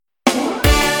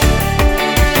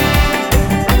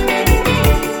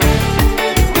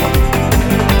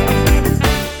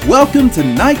Welcome to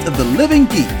Night of the Living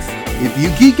Geeks. If you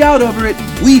geek out over it,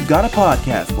 we've got a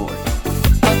podcast for it.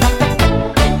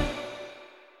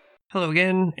 Hello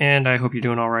again, and I hope you're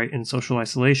doing alright in social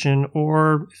isolation,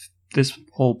 or if this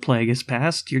whole plague is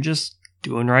past, you're just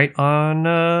doing right on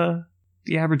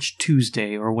the average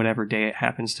Tuesday, or whatever day it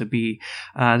happens to be.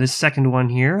 This second one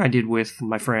here I did with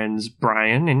my friends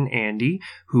Brian and Andy,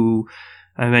 who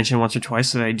I mentioned once or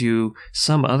twice that I do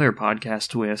some other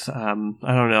podcast with. I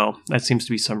don't know. That seems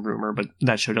to be some rumor, but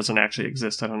that show doesn't actually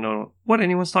exist. I don't know what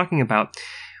anyone's talking about.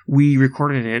 We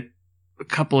recorded it a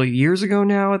couple of years ago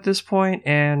now at this point,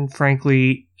 and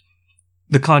frankly,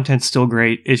 the content's still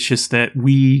great. It's just that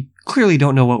we clearly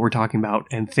don't know what we're talking about,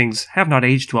 and things have not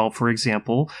aged well. For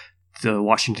example, the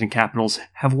Washington Capitals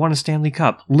have won a Stanley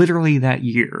Cup literally that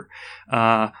year.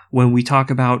 When we talk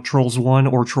about Trolls 1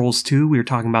 or Trolls 2, we're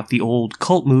talking about the old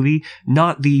cult movie,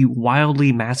 not the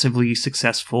wildly, massively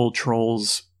successful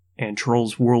Trolls and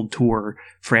Trolls World Tour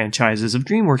franchises of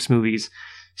DreamWorks movies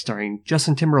starring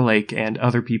Justin Timberlake and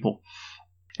other people.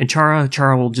 And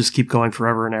Chara will just keep going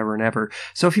forever and ever and ever.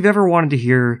 So if you've ever wanted to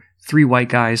hear three white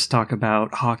guys talk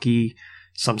about hockey,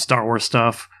 some Star Wars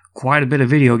stuff, quite a bit of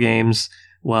video games,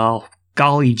 well,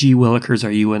 golly gee willikers,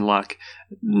 are you in luck.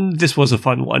 This was a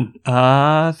fun one.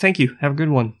 Thank you. Have a good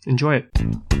one. Enjoy it.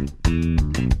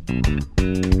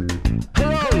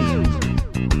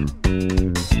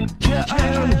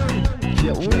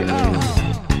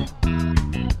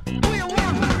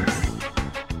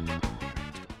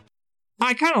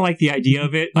 I kind of like the idea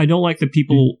of it. I don't like that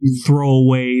people throw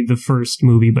away the first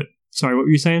movie, but sorry, what were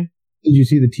you saying? Did you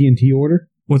see the TNT order?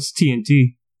 What's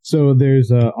TNT? So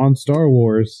there's on Star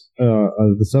Wars,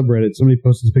 the subreddit, somebody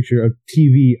posted this picture of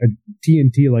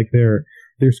TNT, like their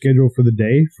schedule for the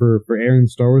day for airing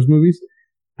Star Wars movies,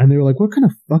 and they were like, "What kind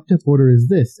of fucked up order is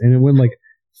this?" And it went like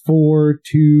 4,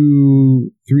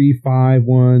 2, 3, 5,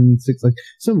 1, 6, like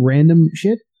some random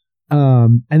shit.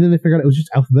 And then they figured out it was just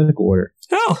alphabetical order.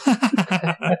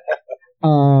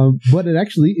 Oh, but it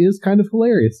actually is kind of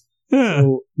hilarious. yeah.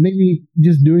 So maybe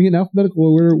just doing it in alphabetical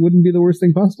order wouldn't be the worst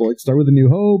thing possible. Like start with A New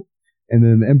Hope, and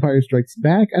then The Empire Strikes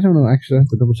Back. I don't know. Actually, I have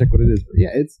to double check what it is. But yeah,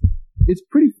 it's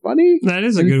pretty funny. That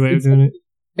is a good way of doing it.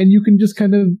 And you can just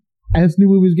kind of, as new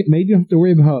movies get made, you don't have to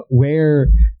worry about where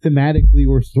thematically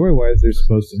or story-wise they're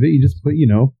supposed to be. You just put,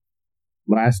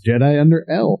 Last Jedi under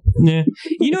L. Yeah.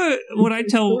 You know what I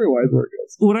tell story-wise where it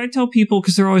goes. What I tell people,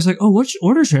 because they're always like, "Oh, which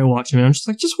order should I watch them in?" I'm just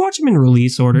like, just watch them in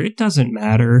release order. It doesn't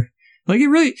matter. Like,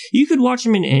 you could watch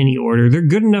them in any order. They're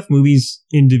good enough movies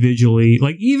individually.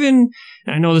 Like, even,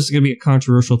 I know this is going to be a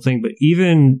controversial thing, but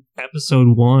even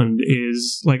episode 1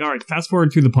 is, like, all right, fast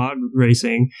forward through the pod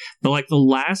racing, but, like, the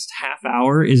last half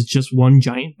hour is just one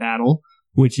giant battle,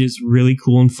 which is really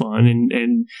cool and fun,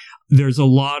 and there's a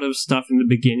lot of stuff in the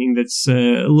beginning that's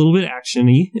a little bit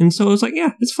action-y, and so it's like,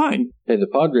 yeah, it's fine. Hey, the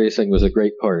pod racing was a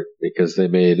great part, because they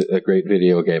made a great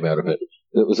video game out of it.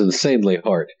 It was insanely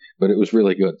hard, but it was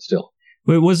really good still.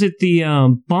 Wait, was it the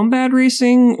Bombad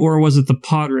Racing, or was it the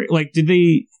pod race? Like, did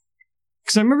they...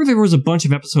 Because I remember there was a bunch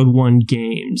of episode 1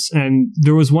 games, and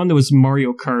there was one that was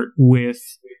Mario Kart with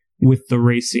the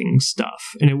racing stuff,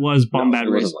 and it was Bombad Racing.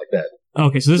 It wasn't like that.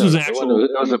 Okay, so this was an actual...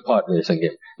 It was a pod racing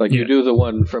game. Like, you do the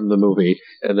one from the movie,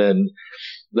 and then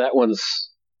that one's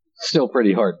still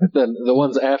pretty hard, but then the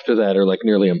ones after that are, like,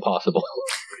 nearly impossible.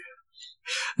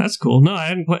 That's cool. No,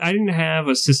 I didn't have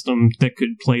a system that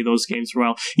could play those games for a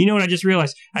while. You know what? I just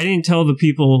realized I didn't tell the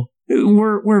people.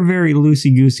 We're very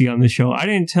loosey goosey on the show. I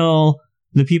didn't tell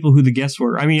the people who the guests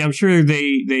were. I mean, I'm sure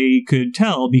they could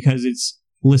tell because it's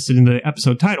listed in the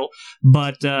episode title.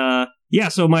 But yeah,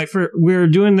 so we're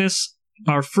doing this,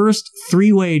 our first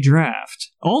 3-way draft.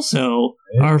 Also,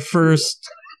 our first.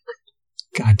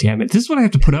 God damn it. This is what I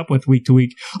have to put up with week to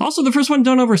week. Also, the first one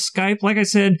done over Skype. Like I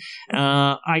said,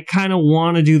 I kind of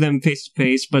want to do them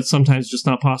face-to-face, but sometimes just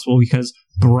not possible because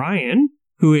Brian,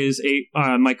 who is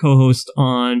my co-host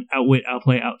on Outwit,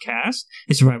 Outplay, Outcast,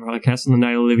 a Survivor podcast on the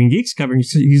Night of the Living Geeks, covering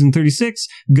season 36,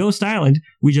 Ghost Island.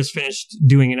 We just finished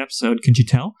doing an episode, could you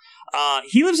tell?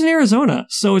 He lives in Arizona,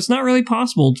 so it's not really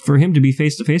possible for him to be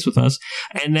face-to-face with us.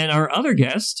 And then our other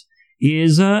guest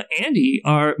is Andy,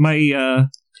 my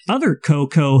other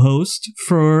co-host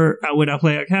for Outwit,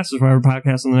 Outplay, Outcast, Survivor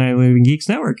podcast on the Night of the Living Geeks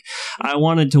Network. I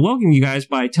wanted to welcome you guys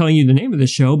by telling you the name of the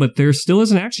show, but there still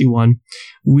isn't actually one.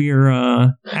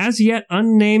 We're as yet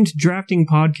unnamed drafting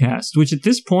podcast, which at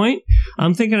this point,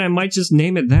 I'm thinking I might just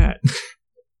name it that.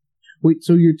 Wait,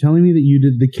 so you're telling me that you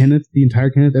did the entire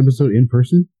Kenneth episode in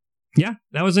person? Yeah,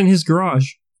 that was in his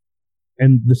garage.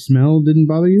 And the smell didn't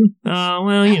bother you? Well,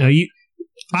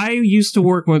 I used to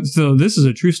work with, so this is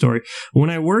a true story. When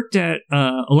I worked at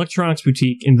Electronics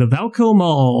Boutique in the Valco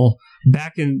Mall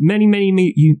back in many,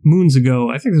 many moons ago,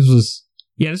 I think this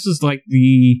was like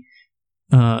the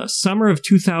summer of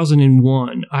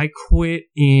 2001. I quit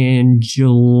in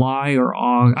July or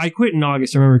August. I quit in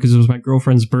August, I remember, because it was my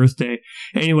girlfriend's birthday.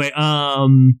 Anyway,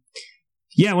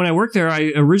 yeah, when I worked there,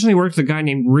 I originally worked with a guy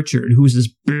named Richard, who was this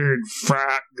big,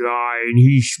 fat guy, and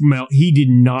he did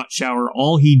not shower.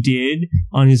 All he did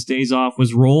on his days off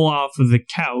was roll off of the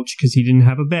couch, because he didn't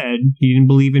have a bed. He didn't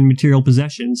believe in material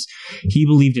possessions. He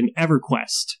believed in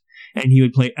EverQuest. And he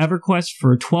would play EverQuest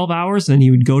for 12 hours, and then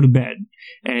he would go to bed.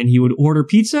 And he would order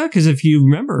pizza, because if you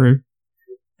remember,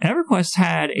 EverQuest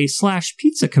had a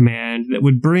 /pizza command that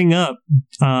would bring up,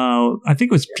 I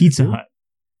think it was Pizza Hut.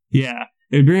 Yeah.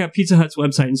 It would bring up Pizza Hut's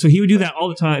website. And so he would do that all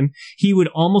the time. He would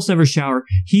almost never shower.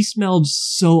 He smelled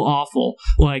so awful.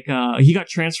 Like, he got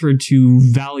transferred to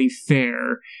Valley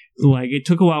Fair. Like, it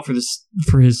took a while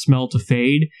for his smell to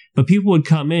fade. But people would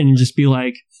come in and just be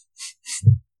like,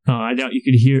 oh, I doubt you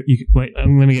could hear. Wait, let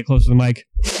me get closer to the mic.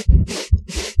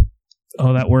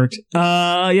 Oh, that worked.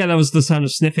 Yeah, that was the sound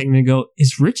of sniffing. And they go,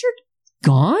 is Richard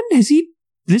gone?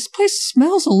 This place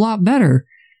smells a lot better.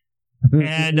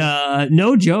 And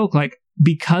no joke, like,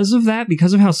 because of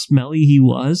how smelly he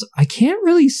was, I can't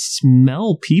really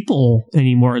smell people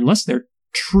anymore unless they're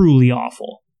truly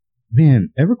awful. Man,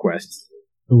 EverQuest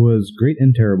was great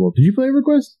and terrible. Did you play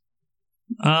EverQuest?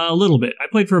 A little bit. I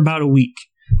played for about a week.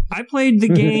 I played the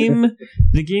game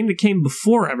that came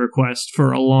before EverQuest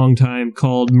for a long time,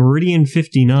 called Meridian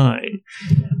 59.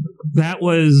 That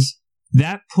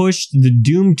pushed the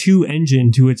Doom 2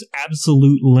 engine to its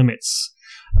absolute limits.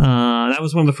 That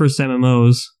was one of the first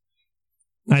MMOs.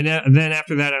 Then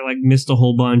after that, I missed a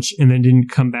whole bunch, and then didn't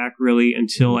come back really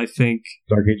until I think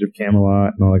Dark Age of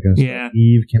Camelot and all that kind of stuff.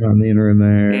 Eve came out in the interim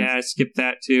there. Yeah, I skipped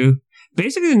that too.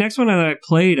 Basically, the next one that I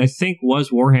played, I think,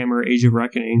 was Warhammer: Age of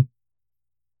Reckoning.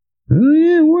 Oh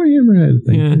yeah, Warhammer had a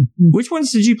thing. Yeah. Which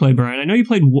ones did you play, Brian? I know you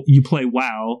play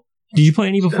WoW. Did you play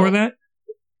any before that?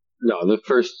 No, the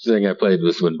first thing I played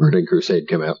was when Burning Crusade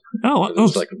came out. Oh, it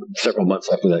was like several months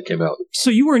after that came out. So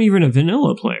you weren't even a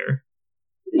vanilla player?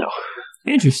 No.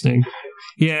 Interesting.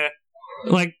 Yeah.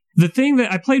 Like, the thing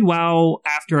that I played WoW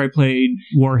after I played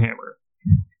Warhammer.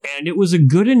 And it was a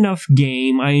good enough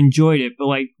game. I enjoyed it. But,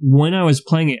 like, when I was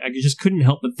playing it, I just couldn't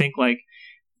help but think, like,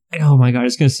 oh my god,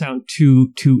 it's going to sound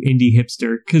too indie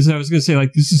hipster. Because I was going to say,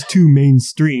 like, this is too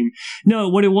mainstream. No,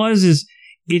 what it was is,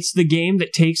 it's the game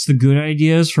that takes the good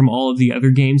ideas from all of the other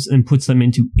games and puts them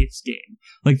into its game.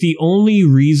 Like, the only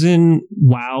reason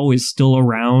WoW is still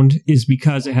around is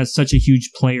because it has such a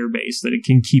huge player base that it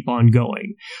can keep on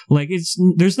going. Like,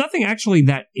 there's nothing actually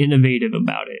that innovative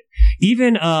about it.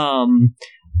 Even,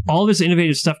 all this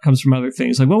innovative stuff comes from other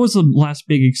things. Like, what was the last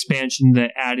big expansion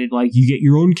that added, like, you get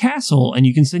your own castle and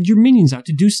you can send your minions out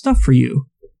to do stuff for you?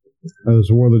 It was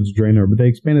Warlords Draenor, but they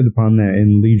expanded upon that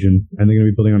in Legion, and they're going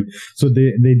to be building on. So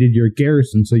they did your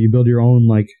garrison, so you build your own,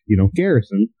 like,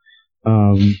 garrison.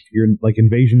 Your, like,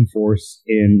 invasion force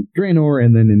in Draenor,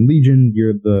 and then in Legion,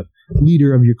 you're the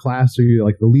leader of your class, so you're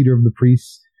like the leader of the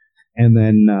priests. And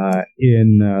then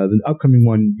in the upcoming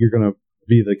one, you're going to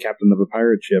be the captain of a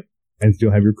pirate ship and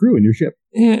still have your crew in your ship.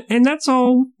 Yeah, and that's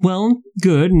all well,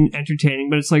 good and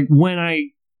entertaining, but it's like when I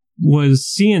was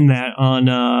seeing that on,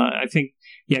 I think.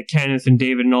 Yeah, Kenneth and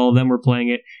David and all of them were playing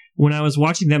it. When I was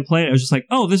watching them play it, I was just like,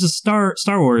 "Oh, this is Star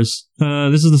Wars.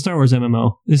 This is the Star Wars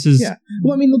MMO. This is." Yeah.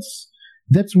 Well, I mean,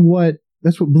 that's what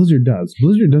Blizzard does.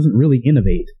 Blizzard doesn't really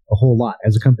innovate a whole lot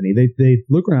as a company. They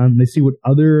look around and they see what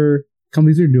other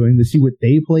companies are doing. They see what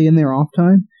they play in their off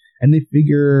time, and they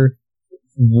figure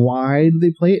why do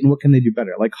they play it and what can they do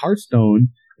better. Like Hearthstone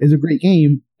is a great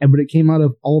game, but it came out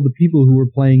of all the people who were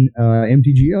playing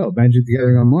MTGO, Magic the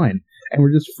Gathering Online. And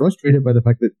we're just frustrated by the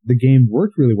fact that the game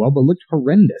worked really well, but looked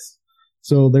horrendous.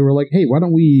 So they were like, hey, why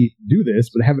don't we do this,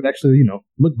 but have it actually,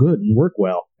 look good and work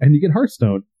well? And you get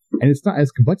Hearthstone. And it's not as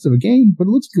complex of a game, but it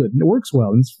looks good and it works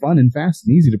well. And it's fun and fast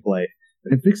and easy to play.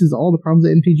 And it fixes all the problems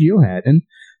that MTGO had. And,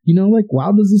 like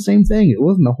WoW does the same thing. It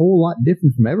wasn't a whole lot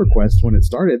different from EverQuest when it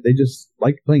started. They just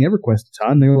liked playing EverQuest a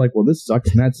ton. They were like, well, this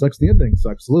sucks and that sucks and the other thing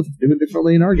sucks. So let's do it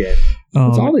differently in our game.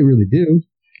 That's all they really do.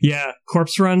 Yeah,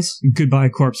 corpse runs. Goodbye,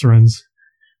 corpse runs.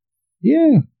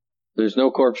 Yeah. There's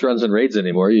no corpse runs and raids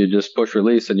anymore. You just push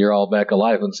release and you're all back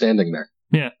alive and standing there.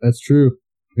 Yeah. That's true.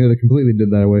 Yeah, they completely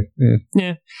did that away.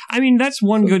 Yeah. I mean, that's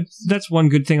one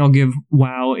good thing I'll give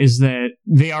WoW is that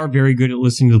they are very good at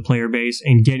listening to the player base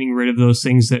and getting rid of those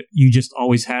things that you just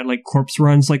always had, like corpse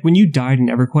runs. Like when you died in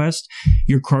EverQuest,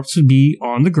 your corpse would be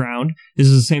on the ground. This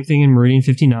is the same thing in Meridian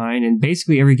 59 and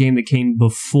basically every game that came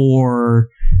before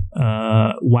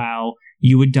WoW,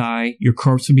 you would die, your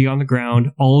corpse would be on the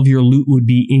ground, all of your loot would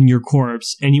be in your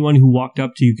corpse. Anyone who walked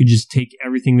up to you could just take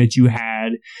everything that you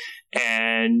had,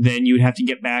 and then you would have to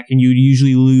get back, and you'd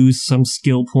usually lose some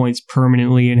skill points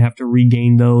permanently and have to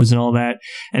regain those and all that.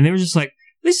 And they were just like,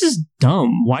 this is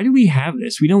dumb. Why do we have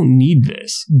this? We don't need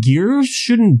this. Gear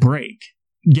shouldn't break.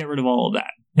 Get rid of all of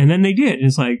that. And then they did. And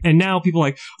it's like, and now people are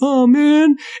like, oh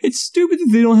man, it's stupid that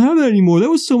they don't have that anymore. That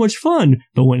was so much fun.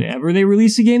 But whenever they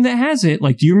release a game that has it,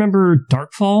 like, do you remember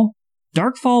Darkfall?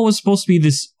 Darkfall was supposed to be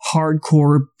this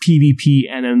hardcore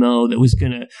PvP MMO that was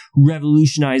going to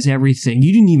revolutionize everything.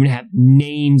 You didn't even have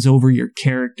names over your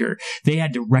character. They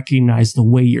had to recognize the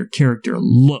way your character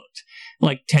looked.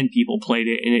 Like 10 people played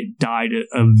it and it died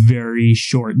a very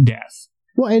short death.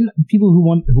 Well, and people who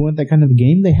want that kind of a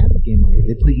game, they have the game already.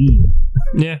 They play EVE.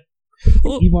 Yeah.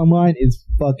 Well, EVE Online is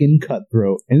fucking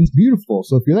cutthroat, and it's beautiful.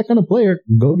 So if you're that kind of player,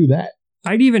 go do that.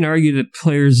 I'd even argue that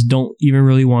players don't even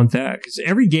really want that, because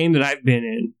every game that I've been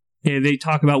in, they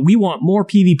talk about, we want more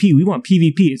PvP, we want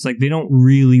PvP. It's like they don't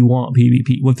really want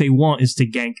PvP. What they want is to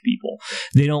gank people.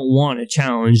 They don't want a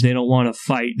challenge. They don't want to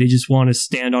fight. They just want to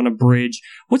stand on a bridge.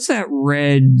 What's that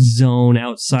red zone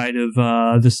outside of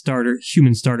the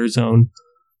human starter zone?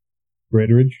 Red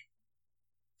Ridge?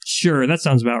 Sure, that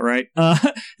sounds about right.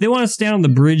 They want to stand on the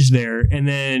bridge there and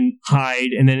then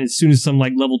hide, and then as soon as some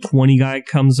like level 20 guy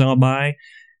comes on by,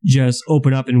 just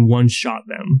open up and one-shot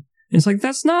them. And it's like,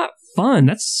 that's not fun.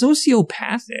 That's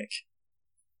sociopathic.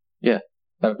 Yeah,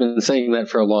 I've been saying that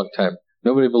for a long time.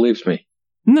 Nobody believes me.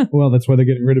 No. Well, that's why they're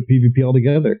getting rid of PvP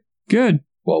altogether. Good.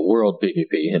 Well, world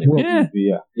PvP anyway. World Yeah.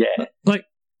 PvP, Yeah. Like,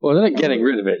 Well, they're not getting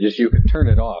rid of it. Just you can turn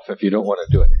it off if you don't want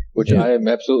to do it, which I am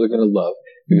absolutely going to love,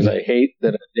 because I hate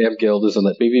that a damn guild is on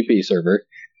that PvP server,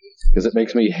 because it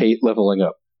makes me hate leveling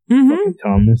up. fucking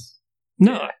Thomas.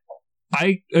 No,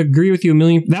 I agree with you a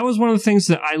million. That was one of the things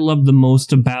that I loved the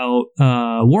most about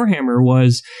Warhammer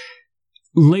was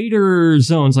later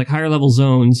zones, like higher level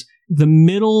zones, the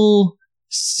middle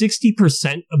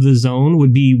 60% of the zone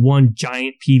would be one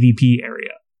giant PvP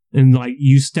area. And like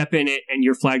you step in it and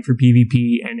you're flagged for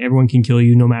PvP and everyone can kill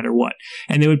you no matter what.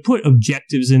 And they would put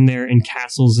objectives in there and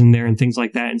castles in there and things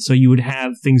like that. And so you would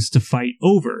have things to fight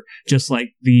over, just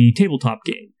like the tabletop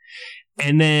game.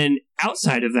 And then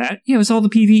outside of that, it was all the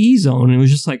PvE zone. And it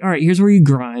was just like, all right, here's where you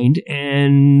grind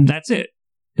and that's it.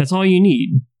 That's all you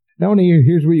need. Now when I hear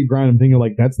here's where you grind, I'm thinking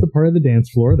like, that's the part of the dance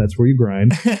floor. That's where you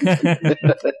grind.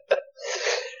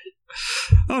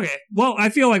 Okay, well, I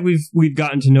feel like we've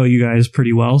gotten to know you guys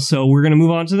pretty well, so we're going to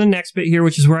move on to the next bit here,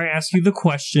 which is where I ask you the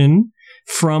question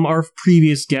from our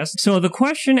previous guest. So the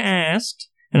question asked,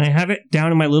 and I have it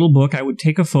down in my little book, I would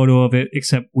take a photo of it,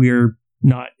 except we're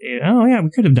not... Oh, yeah,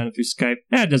 we could have done it through Skype.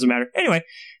 It doesn't matter. Anyway,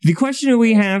 the question that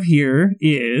we have here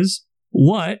is,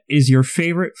 what is your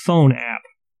favorite phone app?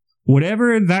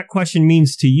 Whatever that question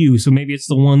means to you. So maybe it's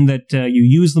the one that you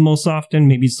use the most often.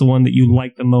 Maybe it's the one that you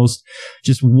like the most.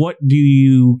 Just what do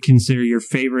you consider your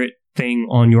favorite thing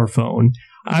on your phone?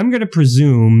 I'm going to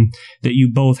presume that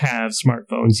you both have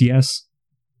smartphones, yes?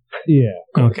 Yeah.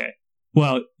 Okay.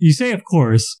 Well, you say of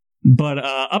course, but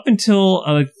up until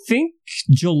I think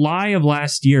July of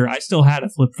last year, I still had a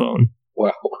flip phone.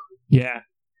 Wow. Yeah.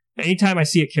 Anytime I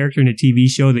see a character in a TV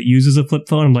show that uses a flip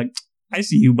phone, I'm like, I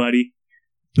see you, buddy.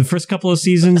 The first couple of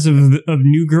seasons of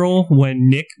New Girl, when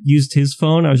Nick used his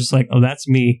phone, I was just like, oh, that's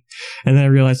me. And then I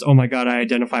realized, oh my god, I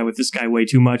identify with this guy way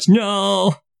too much.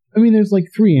 No! I mean, there's like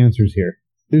three answers here.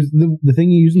 There's the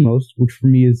thing you use the most, which for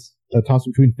me is a toss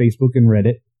between Facebook and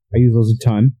Reddit. I use those a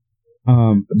ton.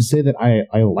 But to say that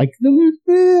I like them,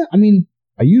 I mean,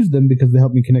 I use them because they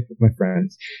help me connect with my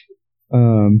friends.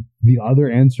 The other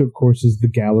answer, of course, is the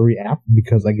gallery app,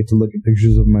 because I get to look at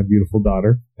pictures of my beautiful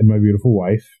daughter and my beautiful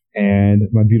wife and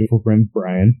my beautiful friend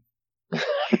Brian.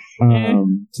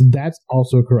 So that's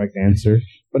also a correct answer.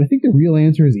 But I think the real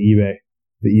answer is eBay,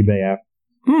 the eBay app.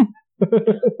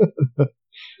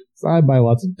 So I buy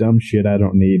lots of dumb shit I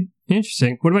don't need.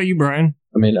 Interesting. What about you, Brian?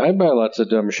 I mean, I buy lots of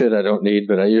dumb shit I don't need,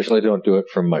 but I usually don't do it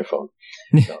from my phone.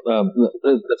 No,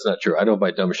 that's not true. I don't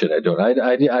buy dumb shit I don't.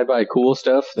 I buy cool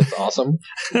stuff that's awesome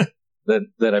that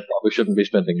I probably shouldn't be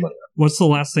spending money on. What's the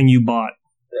last thing you bought?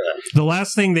 The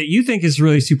last thing that you think is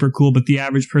really super cool, but the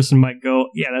average person might go,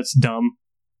 yeah, that's dumb.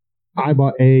 I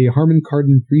bought a Harman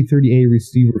Kardon 330A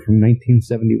receiver from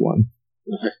 1971.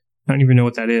 I don't even know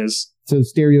what that is. It's a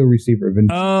stereo receiver.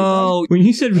 Oh, when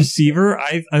you said receiver,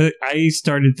 I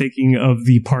started thinking of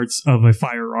the parts of a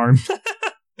firearm.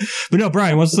 But no,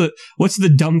 Brian, what's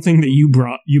the dumb thing that you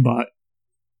bought?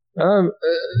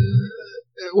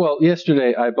 Well,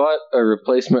 yesterday I bought a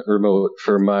replacement remote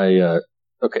for my.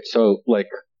 Okay, so like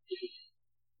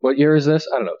what year is this?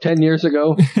 I don't know, 10 years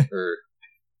ago? Or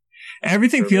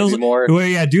Everything or feels maybe more. well.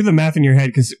 Yeah, do the math in your head,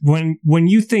 because when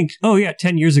you think, oh yeah,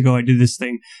 10 years ago I did this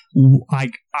thing,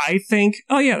 I think,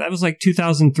 oh yeah, that was like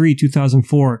 2003,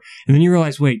 2004, and then you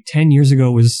realize, wait, 10 years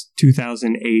ago was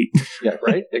 2008. Yeah,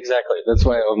 right? Exactly. That's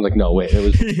why I'm like, no, wait, it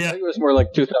was, Yeah. I think it was more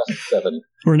like 2007.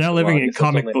 We're now living Well, I in guess that's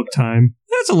comic only- book time.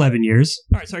 That's 11 years.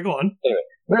 All right, sorry, go on.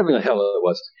 Whatever the hell it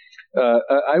was.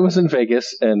 I was in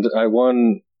Vegas and I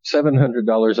won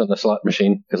 $700 on the slot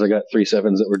machine because I got 3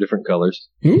 sevens that were different colors.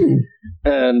 Ooh.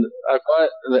 And I bought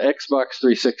the Xbox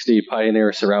 360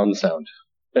 Pioneer surround sound,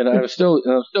 and I'm still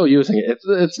using it.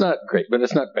 It's not great, but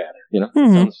it's not bad. You know,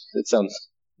 Mhm. it sounds.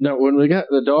 Now, when we got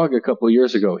the dog a couple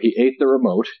years ago, he ate the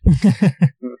remote,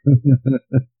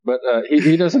 but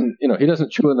he doesn't. You know, he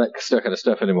doesn't chew on that kind of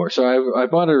stuff anymore. So I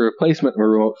bought a replacement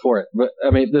remote for it. But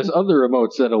I mean, there's other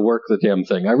remotes that'll work the damn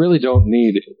thing. I really don't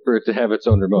need for it to have its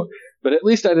own remote. But at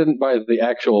least I didn't buy the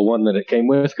actual one that it came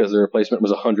with because the replacement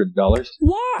was $100.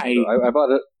 Why? So I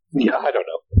bought it. Yeah, I don't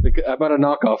know. I bought a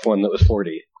knockoff one that was $40.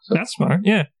 So, That's smart.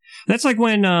 Yeah. That's like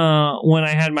when I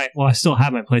had I still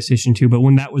have my PlayStation 2, but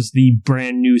when that was the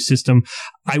brand new system,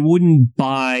 I wouldn't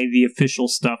buy the official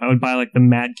stuff. I would buy like the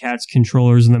Mad Catz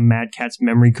controllers and the Mad Catz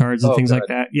memory cards and Oh, things God. like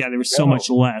that. Yeah, they were so No. much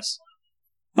less.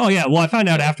 Oh yeah, well I found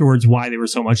out afterwards why they were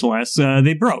so much less.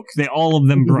 They broke. All of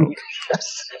them broke. yes.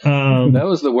 Um, That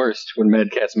was the worst when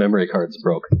Mad Catz memory cards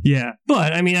broke. yeah,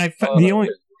 but I mean, Oh, the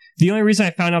no, only reason I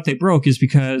found out they broke is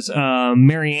because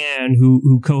Marianne,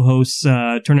 who co-hosts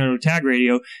Tornado Tag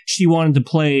Radio, she wanted to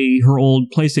play her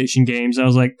old PlayStation games. I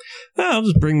was like, I'll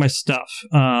just bring my stuff.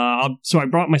 So I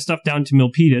brought my stuff down to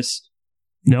Milpitas.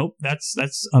 Nope, that's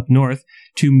up north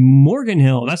to Morgan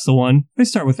Hill. That's the one. They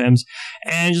start with M's,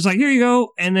 and just like, here you go.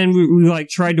 And then we like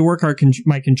tried to work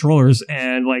my controllers,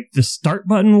 and like the start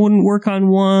button wouldn't work on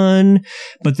one,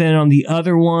 but then on the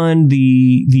other one,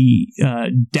 the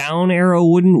down arrow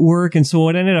wouldn't work. And so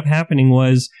what ended up happening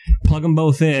was plug them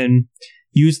both in,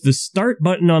 use the start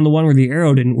button on the one where the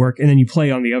arrow didn't work, and then you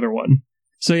play on the other one.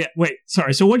 So yeah, wait,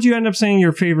 sorry. So what did you end up saying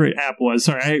your favorite app was?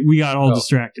 Sorry, we got all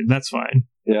distracted. That's fine.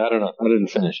 Yeah, I don't know. I didn't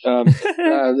finish.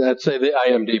 I'd say the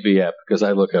IMDb app because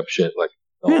I look up shit like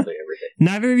all day, every day.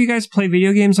 Neither of you guys play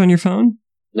video games on your phone?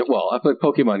 Well, I play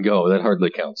Pokemon Go. That hardly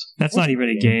counts. That's not even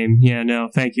a game. Yeah, no,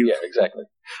 thank you. Yeah, exactly.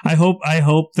 I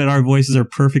hope that our voices are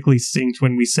perfectly synced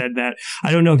when we said that.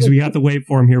 I don't know because we got the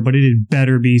waveform here, but it had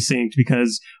better be synced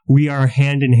because we are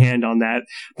hand in hand on that.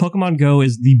 Pokemon Go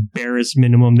is the barest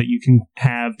minimum that you can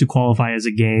have to qualify as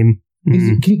a game.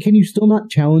 Can you still not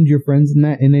challenge your friends in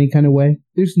any kind of way?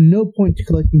 There's no point to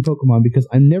collecting Pokemon because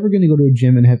I'm never going to go to a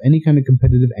gym and have any kind of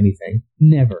competitive anything.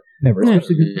 Never.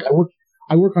 Especially because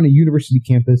I work on a university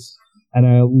campus and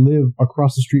I live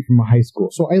across the street from a high school.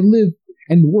 So I live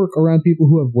and work around people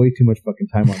who have way too much fucking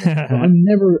time on them. So I'm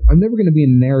never going to be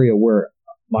in an area where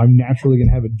I'm naturally going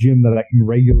to have a gym that I can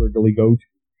regularly go to,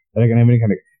 that I can have any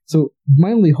kind of. So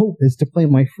my only hope is to play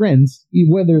my friends,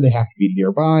 whether they have to be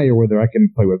nearby or whether I can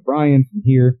play with Brian from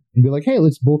here and be like, hey,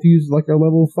 let's both use like our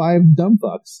level 5 dumb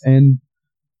fucks. And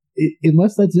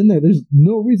unless that's in there, there's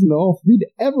no reason at all for me to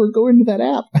ever go into that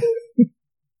app.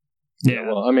 Yeah.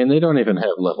 Well, I mean, they don't even have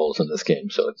levels in this game,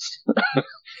 so it's.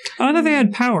 I thought they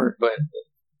had power. But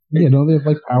Yeah, don't they have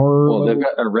like power? well, they've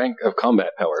level? got a rank of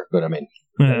combat power, but I mean,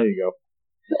 There you go.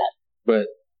 but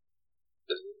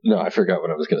no, I forgot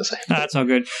what I was going to say. That's all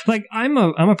good. Like I'm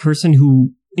a person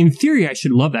who, in theory, I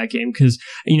should love that game because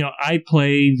I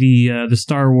play the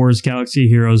Star Wars Galaxy of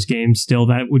Heroes game still.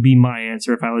 That would be my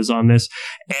answer if I was on this.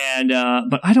 And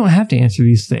but I don't have to answer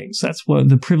these things. That's what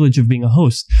the privilege of being a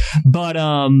host. But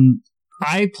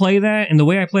I play that, and the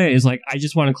way I play it is like I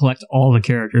just want to collect all the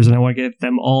characters and I want to get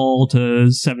them all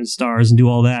to 7 stars and do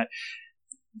all that.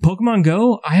 Pokemon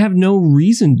Go, I have no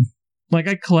reason. Like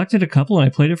I collected a couple and I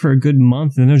played it for a good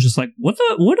month, and then I was just like, what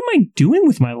am I doing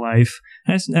with my life?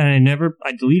 And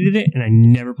I deleted it and I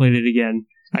never played it again.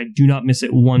 I do not miss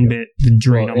it one bit. The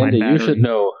drain on Andy, my battery. you should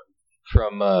know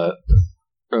from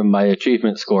my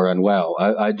achievement score on WoW.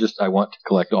 I want to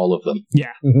collect all of them.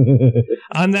 Yeah,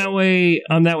 I'm that way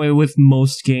with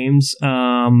most games.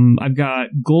 I've got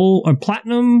gold or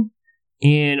platinum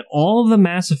in all the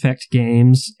Mass Effect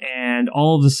games and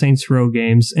all of the Saints Row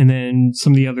games, and then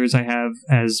some of the others I have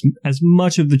as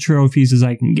much of the trophies as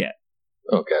I can get.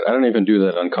 Oh god, I don't even do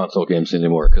that on console games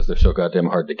anymore because they're so goddamn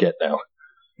hard to get now.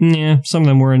 Yeah, some of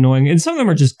them were annoying, and some of them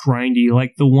are just grindy.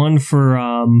 Like the one for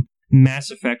Mass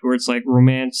Effect, where it's like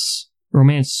romance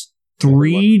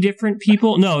 3 different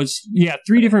people. No, it's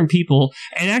 3 different people.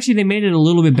 And actually, they made it a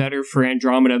little bit better for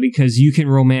Andromeda because you can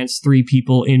romance 3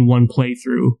 people in one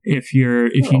playthrough if you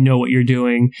know what you're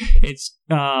doing. It's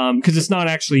because it's not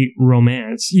actually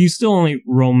romance. You still only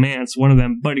romance one of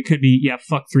them, but it could be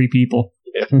fuck 3 people.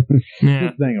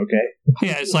 Yeah. Thing, okay.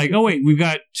 Yeah, it's like, oh wait, we've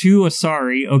got 2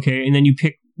 Asari, okay, and then you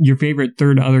pick your favorite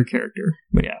third other character.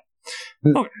 But yeah.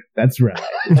 Oh. That's right.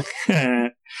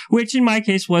 Which in my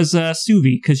case was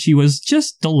Suvi, because she was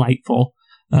just delightful.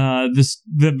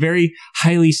 The very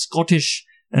highly Scottish,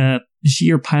 she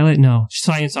your pilot? No,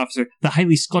 science officer. The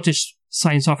highly Scottish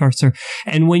science officer.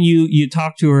 And when you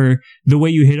talk to her, the way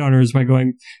you hit on her is by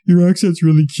going, your accent's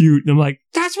really cute. And I'm like,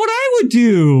 that's what I would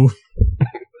do.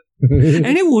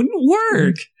 And it wouldn't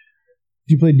work.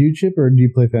 Do you play dude ship or do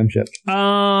you play fem ship?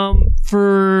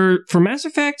 For Mass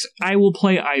Effect, I will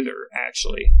play either,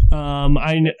 actually.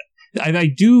 I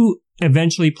do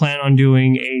eventually plan on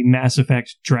doing a Mass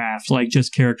Effect draft, like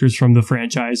just characters from the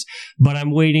franchise, but I'm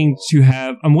waiting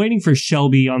for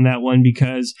Shelby on that one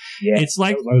because it's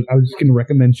like... I was just going to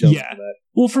recommend Shelby for that.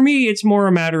 Well, for me, it's more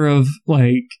a matter of,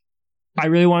 like, I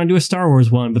really want to do a Star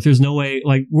Wars one, but there's no way,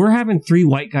 like, we're having 3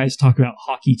 white guys talk about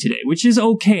hockey today, which is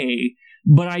okay.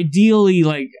 But ideally,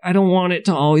 like, I don't want it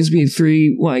to always be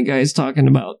 3 white guys talking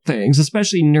about things,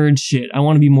 especially nerd shit. I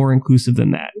want to be more inclusive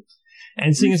than that.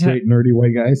 And seeing as how nerdy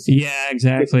white guys. Yeah,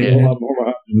 exactly. A lot more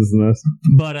options than this.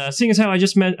 But seeing as how I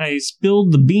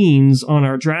spilled the beans on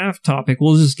our draft topic,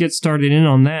 we'll just get started in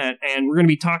on that, and we're going to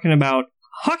be talking about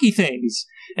hockey things.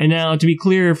 And now, to be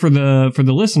clear for the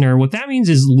listener, what that means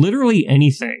is literally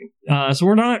anything. So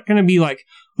we're not going to be like,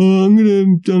 oh,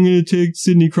 I'm gonna take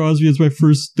Sidney Crosby as my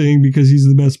first thing because he's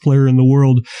the best player in the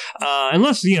world.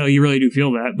 Unless you really do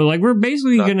feel that. But like, we're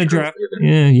basically going to draft.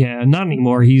 Yeah, not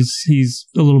anymore. He's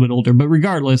a little bit older. But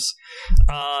regardless,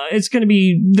 it's going to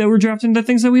be that we're drafting the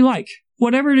things that we like.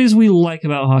 Whatever it is we like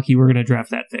about hockey, we're going to draft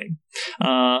that thing.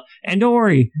 And don't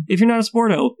worry, if you're not a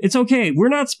sporto, it's okay. We're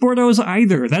not sportos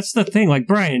either. That's the thing. Like,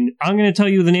 Brian, I'm going to tell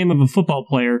you the name of a football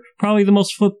player, probably the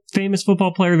most famous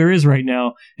football player there is right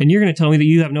now, and you're going to tell me that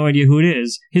you have no idea who it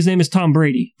is. His name is Tom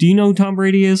Brady. Do you know who Tom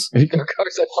Brady is? Of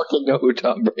course I fucking know who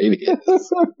Tom Brady is.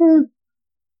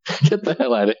 Get the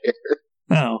hell out of here.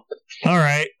 Oh, all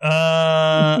right.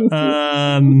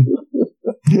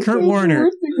 Kurt Warner.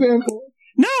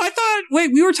 No, I thought.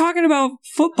 Wait, we were talking about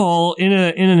football in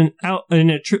an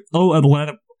Outwit,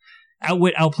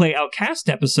 Outplay, Outcast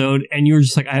episode, and you were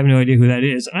just like, I have no idea who that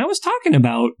is. And I was talking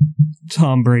about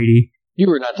Tom Brady. You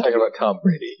were not talking about Tom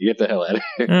Brady. You get the hell out of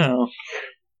here. Oh.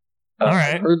 All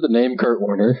right. I've heard the name Kurt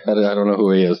Warner. I don't know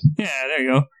who he is. Yeah, there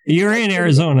you go. You're in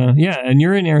Arizona. Yeah, and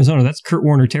you're in Arizona. That's Kurt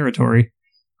Warner territory.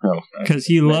 Oh. Because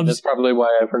he loves... That's probably why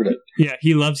I've heard it. Yeah,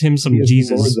 he loves him some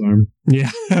Jesus. Lord's arm.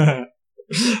 Yeah.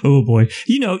 Oh, boy.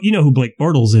 You know who Blake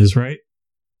Bortles is, right?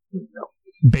 No.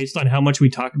 Based on how much we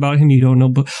talk about him, you don't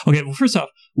know. Okay, well, first off,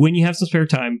 when you have some spare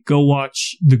time, go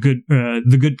watch The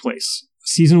Good Place.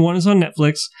 Season 1 is on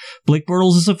Netflix. Blake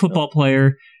Bortles is a football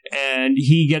player, and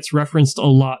he gets referenced a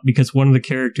lot because one of the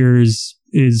characters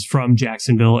is from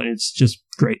Jacksonville, and it's just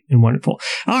great and wonderful.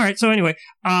 All right, so anyway,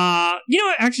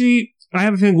 actually, I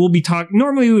have a feeling we'll be talking.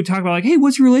 Normally, we would talk about, like, hey,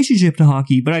 what's your relationship to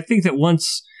hockey? But I think that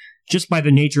once, just by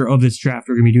the nature of this draft,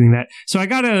 we're going to be doing that. So I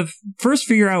got to first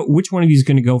figure out which one of you is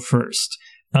going to go first.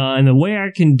 And the way I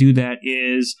can do that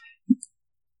is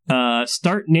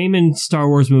start naming Star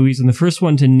Wars movies, and the first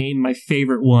one to name my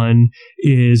favorite one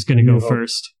is going to go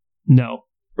first. No.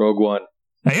 Rogue One.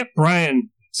 Yep, Brian.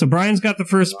 So Brian's got the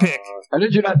first pick. How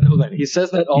did you not know that? He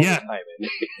says that all the time.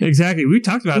 Exactly. We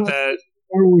talked about that.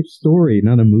 Star Wars story,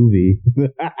 not a movie.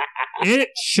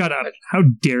 Shut up. How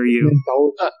dare you?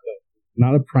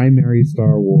 Not a primary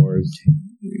Star Wars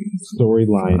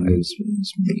storyline.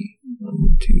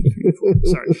 1, 2, 3, 4.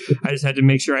 Sorry, I just had to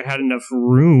make sure I had enough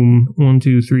room. 1,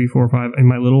 2, 3, 4, 5 in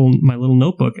my little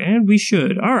notebook, and we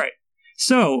should. All right.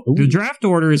 So the draft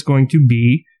order is going to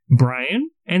be Brian,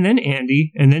 and then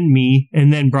Andy, and then me,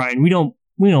 and then Brian. We don't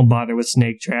bother with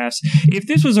snake drafts. If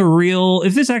this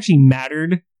actually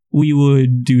mattered, we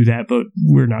would do that, but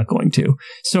we're not going to.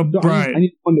 So, Brian, I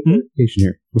need a point of clarification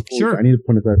here. Sure. I need a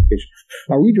point of clarification.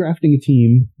 Are we drafting a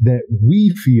team that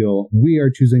we feel we are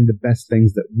choosing the best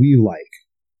things that we like?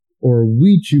 Or are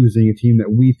we choosing a team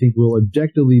that we think will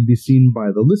objectively be seen by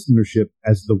the listenership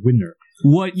as the winner?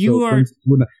 What you so, are... For instance,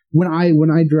 when I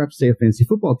draft, say, a fantasy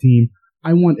football team,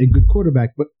 I want a good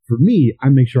quarterback, but for me, I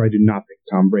make sure I do not pick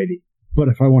Tom Brady. But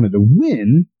if I wanted to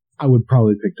win, I would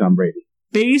probably pick Tom Brady.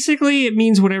 Basically, it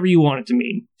means whatever you want it to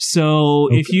mean. So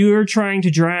if you're trying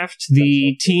to draft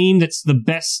the team that's the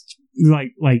best,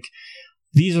 like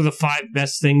these are the 5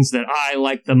 best things that I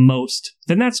like the most,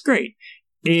 then that's great.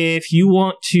 If you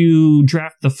want to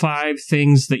draft the 5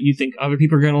 things that you think other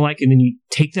people are going to like and then you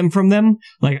take them from them,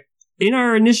 like in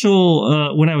our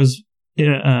initial, when I was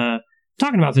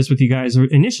talking about this with you guys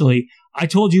initially, I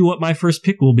told you what my first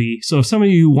pick will be. So if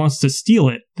somebody who wants to steal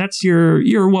it,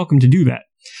 you're welcome to do that.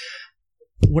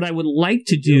 What I would like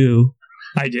to do,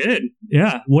 I did,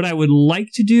 yeah. What I would like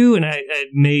to do, and it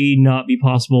may not be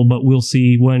possible, but we'll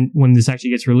see when this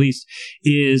actually gets released,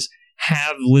 is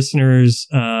have listeners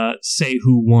say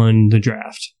who won the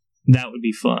draft. That would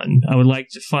be fun. I would like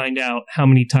to find out how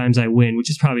many times I win, which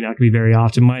is probably not going to be very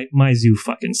often. My zoo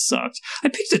fucking sucked. I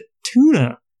picked a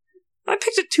tuna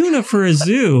for a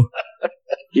zoo.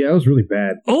 Yeah, it was really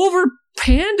bad. Over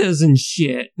pandas and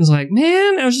shit. It was like,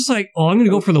 man, I was just like, oh, I'm going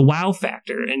to go for the wow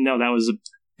factor. And no, that was a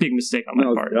big mistake on my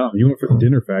part. Dumb. You went for the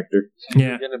dinner factor. Yeah.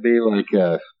 You're going to be like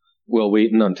Will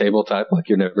Wheaton on tabletop, like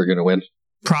you're never going to win.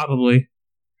 Probably.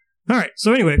 All right.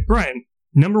 So anyway, Brian,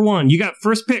 number 1, you got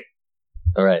first pick.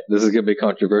 All right. This is going to be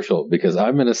controversial because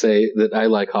I'm going to say that I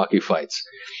like hockey fights.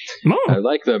 Oh. I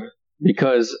like them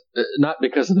because, not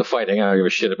because of the fighting. I don't give a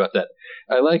shit about that.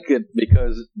 I like it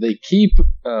because they keep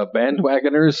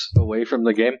bandwagoners away from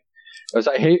the game. Because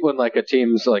I hate when like a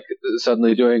team's like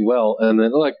suddenly doing well, and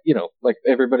then like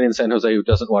everybody in San Jose who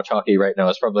doesn't watch hockey right now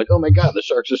is probably like, oh my god, the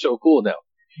Sharks are so cool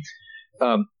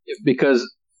now. Because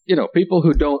people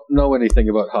who don't know anything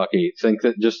about hockey think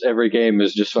that just every game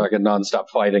is just fucking nonstop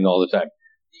fighting all the time,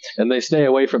 and they stay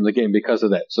away from the game because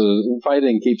of that. So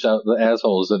fighting keeps out the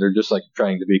assholes that are just like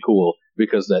trying to be cool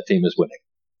because that team is winning.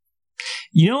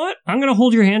 You know what? I'm going to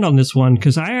hold your hand on this one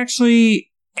because I actually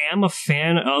am a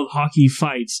fan of hockey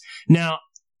fights. Now,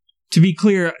 to be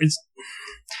clear,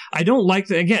 I don't like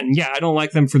I don't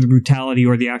like them for the brutality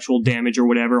or the actual damage or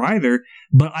whatever either,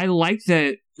 but I like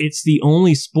that it's the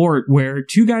only sport where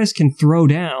 2 guys can throw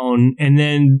down and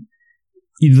then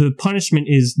the punishment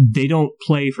is they don't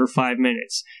play for 5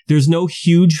 minutes. There's no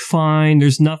huge fine,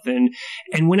 there's nothing.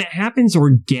 And when it happens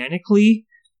organically,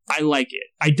 I like it.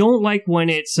 I don't like when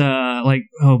it's like,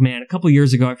 oh man, a couple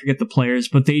years ago, I forget the players,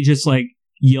 but they just like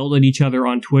yelled at each other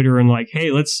on Twitter and like,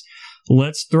 hey, let's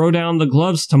throw down the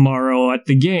gloves tomorrow at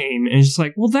the game. And it's just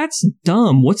like, well, that's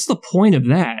dumb. What's the point of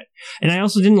that? And I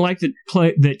also didn't like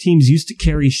that teams used to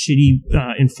carry shitty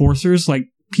enforcers, like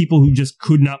people who just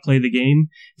could not play the game.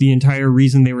 The entire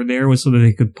reason they were there was so that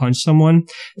they could punch someone.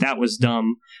 That was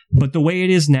dumb. But the way it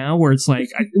is now, where it's like,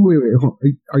 wait, hold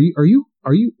on.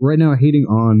 Are you right now hating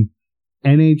on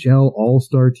NHL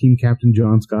All-Star Team Captain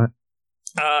John Scott?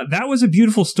 That was a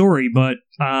beautiful story, but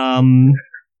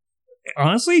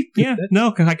honestly, yeah,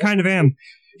 no, I kind of am.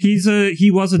 He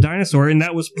was a dinosaur, and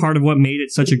that was part of what made it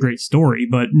such a great story.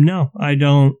 But no, I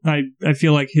don't. I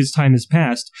feel like his time has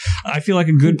passed. I feel like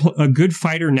a good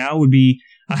fighter now would be.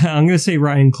 I'm going to say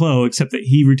Ryan Clough, except that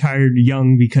he retired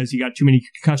young because he got too many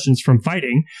concussions from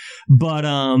fighting. But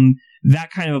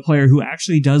that kind of a player who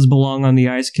actually does belong on the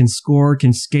ice, can score,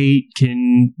 can skate,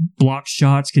 can block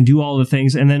shots, can do all the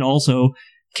things, and then also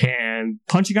can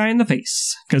punch a guy in the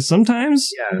face. Because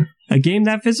sometimes a game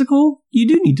that physical, you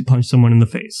do need to punch someone in the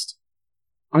face.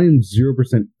 I am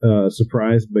 0%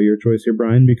 surprised by your choice here,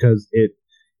 Brian, because it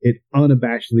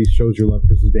unabashedly shows your love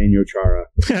for Zdeno Chara,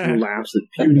 who laughs at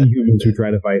puny humans who try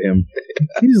to fight him.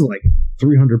 He's like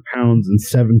 300 pounds and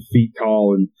 7 feet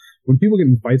tall, and when people get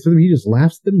in fights with him, he just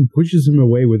laughs at them and pushes him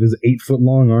away with his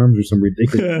 8-foot-long arms or some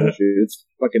ridiculous bullshit. It's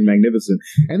fucking magnificent.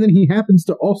 And then he happens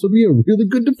to also be a really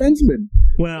good defenseman.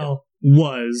 Well,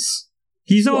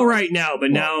 He's all right now, but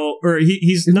now, or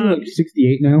he's Isn't not. He like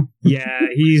 68 now? Yeah,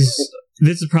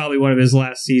 this is probably one of his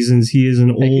last seasons. He is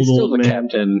an He's still old the man.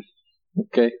 captain.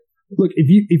 Okay. Look,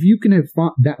 if you can have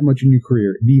fought that much in your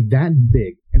career, be that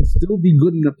big, and still be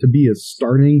good enough to be a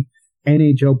starting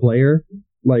NHL player,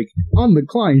 like, on the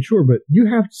decline, sure, but you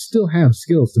have to still have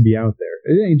skills to be out there.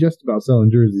 It ain't just about selling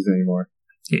jerseys anymore.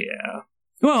 Yeah.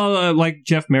 Well, like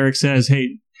Jeff Merrick says,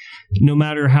 hey, no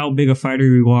matter how big a fighter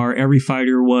you are, every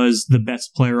fighter was the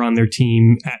best player on their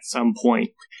team at some point.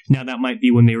 Now, that might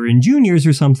be when they were in juniors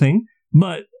or something,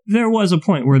 but there was a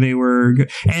point where they were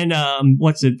good. And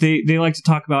they like to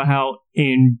talk about how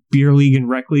in beer league and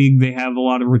rec league they have a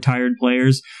lot of retired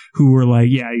players who were like,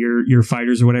 yeah, you're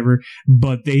fighters or whatever,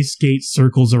 but they skate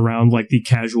circles around like the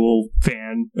casual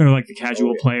fan or like the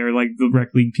casual player, like the rec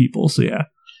league people. So yeah,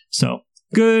 so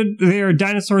good. They are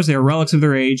dinosaurs. They are relics of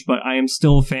their age, but I am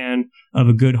still a fan of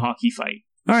a good hockey fight.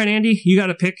 All right, Andy, you got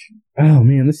a pick. Oh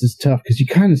man, this is tough because you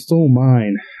kind of stole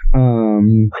mine.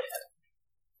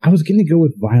 I was going to go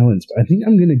with violence, but I think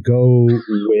I'm going to go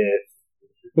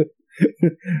with...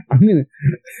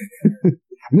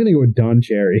 I'm going to go with Don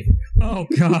Cherry. Oh,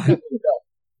 God.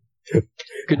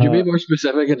 Could you be more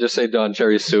specific and just say Don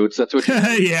Cherry suits? That's what you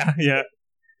Yeah.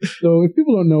 So if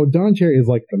people don't know, Don Cherry is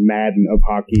like the Madden of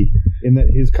hockey in that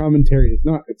his commentary is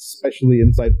not especially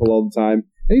insightful all the time.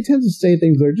 And he tends to say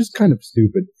things that are just kind of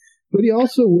stupid. But he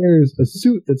also wears a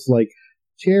suit that's like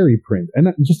cherry print. And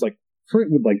not just like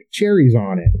print with like cherries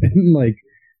on it. And like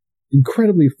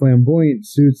incredibly flamboyant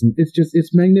suits. And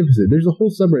it's magnificent. There's a whole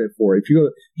subreddit for it. If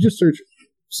you just search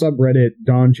subreddit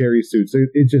Don Cherry suits,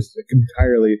 it's just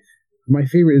entirely... My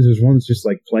favorite is there's one that's just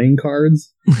like playing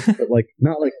cards, but like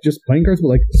not like just playing cards, but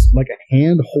like a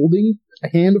hand holding a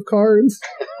hand of cards.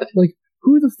 Like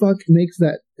who the fuck makes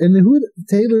that? And then who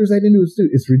tailors that into a suit?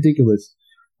 It's ridiculous.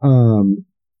 And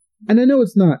I know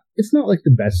it's not like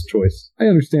the best choice. I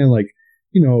understand, like,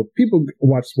 you know, people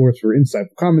watch sports for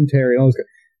insightful commentary and all this,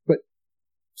 but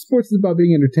sports is about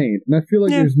being entertained, and I feel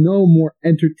like there's no more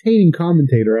entertaining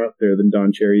commentator out there than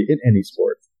Don Cherry in any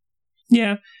sport.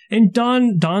 Yeah, and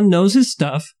Don knows his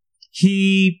stuff.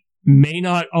 He may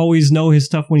not always know his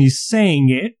stuff when he's saying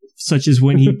it, such as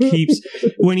when he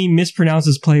when he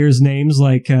mispronounces players' names,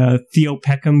 like Theo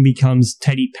Peckham becomes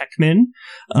Teddy Peckman,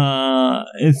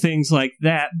 and things like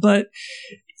that. But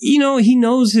you know, he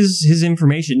knows his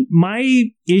information. My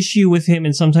issue with him,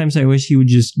 and sometimes I wish he would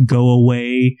just go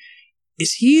away,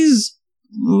 is he's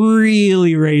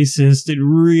really racist and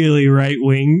really right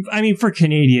wing. I mean, for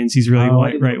Canadians, he's really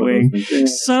right wing.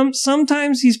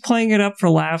 Sometimes he's playing it up for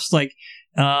laughs. Like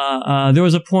there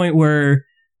was a point where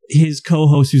his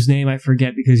co-host, whose name I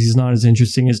forget because he's not as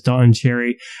interesting as Don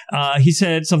Cherry, he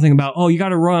said something about, you got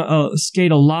to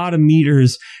skate a lot of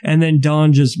meters, and then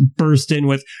Don just burst in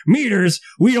with, meters?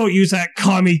 We don't use that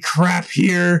commie crap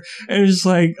here. And it's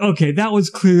like, okay, that was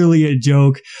clearly a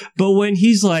joke. But when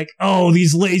he's like,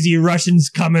 these lazy Russians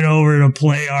coming over to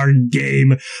play our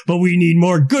game, but we need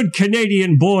more good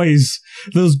Canadian boys,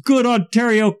 those good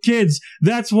Ontario kids.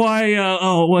 That's why,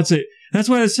 that's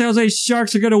why the San Jose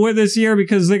Sharks are going to win this year,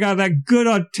 because they got that good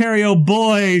Ontario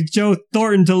boy, Joe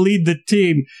Thornton, to lead the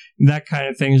team. That kind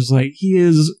of thing is like, he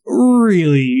is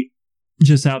really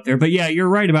just out there. But yeah, you're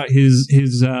right about his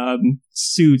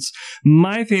suits.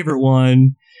 My favorite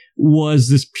one was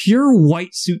this pure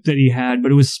white suit that he had,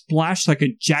 but it was splashed like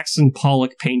a Jackson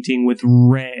Pollock painting with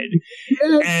red.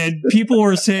 Yes. And people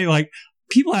were saying, like,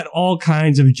 people had all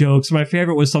kinds of jokes. My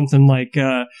favorite was something like,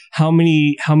 how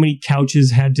many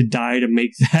couches had to die to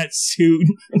make that suit?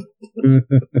 And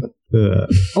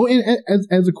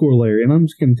as a corollary, and I'm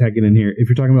just going to tag it in here. If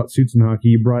you're talking about suits in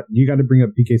hockey, you got to bring up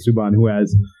PK Subban, who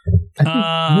has, I think,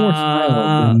 more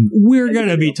style. We're going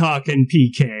to be talking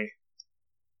PK.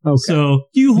 Okay. So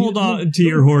you hold on to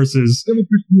your horses. The only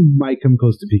person who might come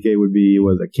close to PK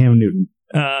was Cam Newton.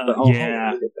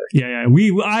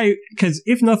 Because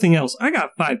if nothing else, I got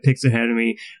 5 picks ahead of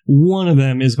me. One of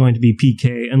them is going to be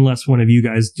PK, unless one of you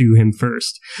guys do him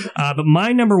first. But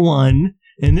my number one,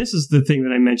 and this is the thing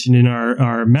that I mentioned in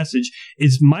our message,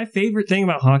 is my favorite thing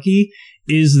about hockey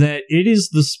is that it is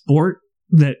the sport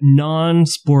that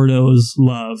non-sportos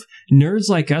love. Nerds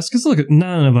like us, because look,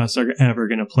 none of us are ever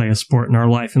going to play a sport in our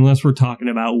life unless we're talking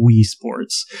about Wii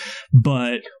Sports.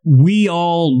 But we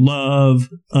all love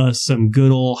some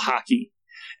good old hockey.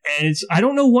 And I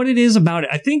don't know what it is about it.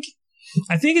 I think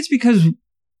it's because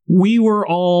we were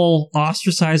all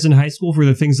ostracized in high school for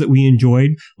the things that we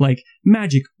enjoyed. Like,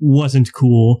 Magic wasn't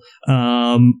cool.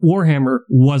 Warhammer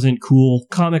wasn't cool.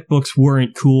 Comic books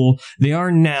weren't cool. They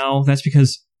are now. That's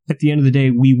because at the end of the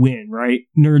day, we win, right?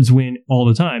 Nerds win all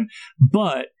the time.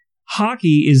 But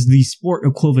hockey is the sport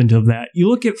equivalent of that. You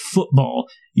look at football,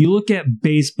 you look at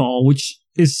baseball, which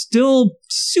is still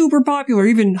super popular,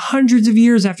 even hundreds of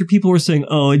years after people were saying,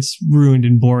 it's ruined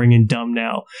and boring and dumb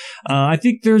now. I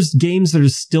think there's games that are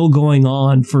still going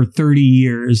on for 30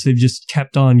 years. They've just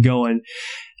kept on going.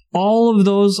 All of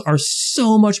those are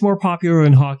so much more popular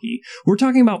than hockey. We're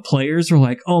talking about players who are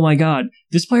like, oh my God,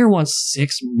 this player wants $6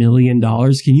 million.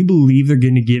 Can you believe they're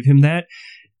going to give him that?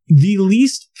 The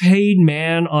least paid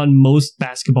man on most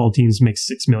basketball teams makes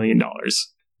 $6 million.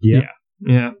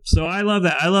 Yeah. So I love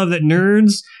that. I love that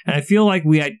nerds, and I feel like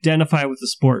we identify with the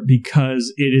sport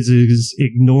because it is as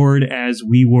ignored as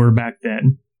we were back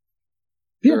then.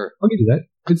 Yeah, I'll give you that.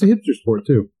 It's a hipster sport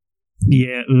too.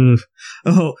 Yeah.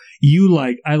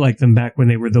 I like them back when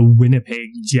they were the Winnipeg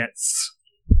Jets.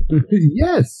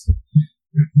 Yes.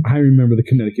 I remember the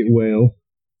Connecticut Whale.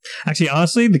 Actually,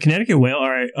 honestly, the Connecticut Whale, all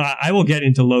right, I will get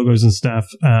into logos and stuff.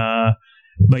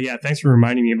 But yeah, thanks for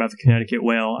reminding me about the Connecticut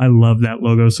Whale. I love that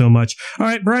logo so much. All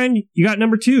right, Brian, you got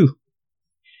number 2.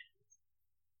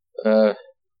 I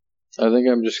think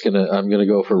I'm gonna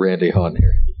go for Randy Hahn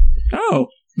here. Oh,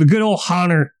 the good old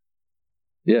Honor.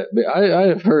 Yeah, but I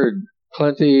have heard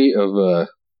plenty of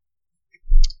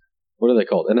what are they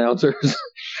called? Announcers,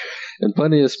 and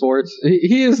plenty of sports.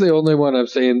 He is the only one I've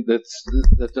seen that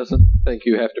doesn't think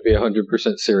you have to be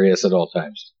 100% serious at all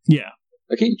times. Yeah.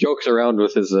 Like, he jokes around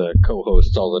with his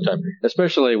co-hosts all the time,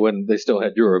 especially when they still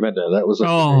had Drew Remenda. That was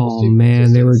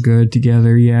man, they were good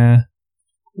together. Yeah.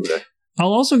 Okay.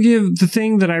 I'll also give the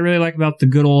thing that I really like about the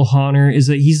good old Honor is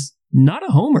that he's not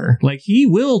a homer. Like, he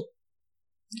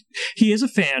is a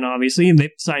fan, obviously, and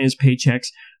they sign his paychecks,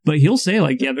 but he'll say,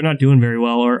 like, yeah, they're not doing very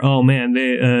well, or, oh man,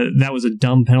 that was a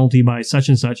dumb penalty by such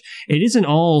and such. It isn't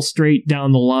all straight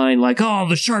down the line, like, oh,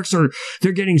 the Sharks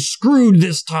they're getting screwed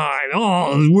this time.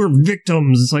 Oh, we're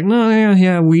victims. It's like, no,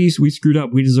 yeah, we screwed up.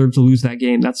 We deserve to lose that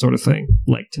game, that sort of thing.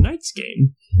 Like tonight's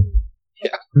game.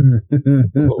 Yeah.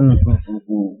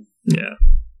 Yeah.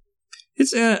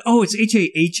 It's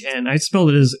H-A-H-N. I spelled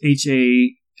it as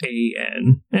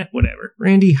H-A-A-N. Whatever.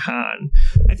 Randy Hahn.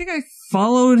 I think I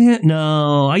followed him.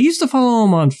 No, I used to follow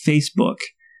him on Facebook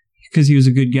because he was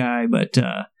a good guy, but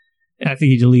I think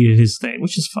he deleted his thing,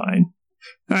 which is fine.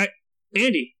 All right,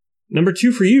 Andy, number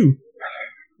 2 for you.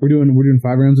 We're doing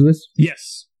 5 rounds of this?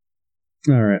 Yes.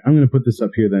 All right, I'm going to put this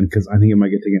up here then because I think it might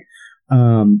get taken.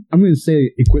 I'm going to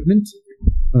say equipment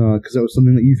because that was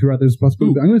something that you threw out there as a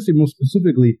possibility. I'm going to say more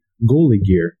specifically goalie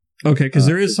gear. Okay, because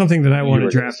there is something that I want to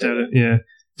draft out of. Yeah,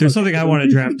 there's something I want to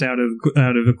draft out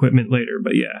of equipment later.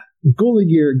 But yeah, goalie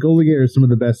gear is some of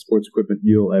the best sports equipment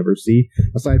you'll ever see.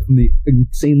 Aside from the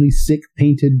insanely sick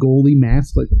painted goalie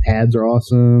mask, like the pads are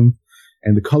awesome,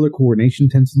 and the color coordination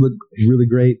tends to look really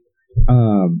great.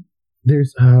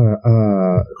 There's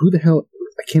who the hell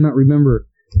I cannot remember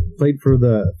played for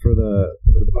the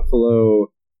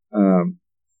Buffalo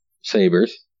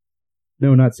Sabres.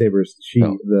 No, not Sabres.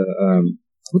 What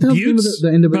the hell Buttes?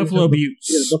 the end of Buffalo Buttes.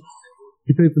 Yeah,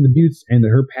 she played for the Buttes, and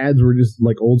her pads were just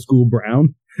like old school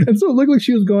brown, and so it looked like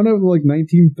she was going up with like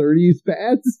 1930s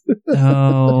pads.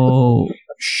 Oh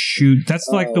shoot, that's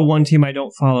like the one team I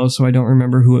don't follow, so I don't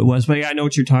remember who it was. But yeah, I know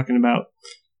what you're talking about.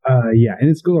 Yeah, and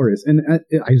it's glorious, and I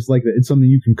just like that. It's something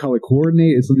you can color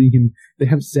coordinate. It's something you can. They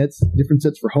have different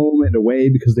sets for home and away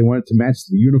because they want it to match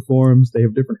the uniforms. They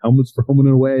have different helmets for home and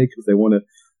away because they want to.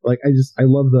 Like, I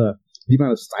love the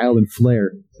amount of style and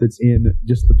flair that's in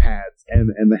just the pads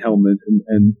and the helmet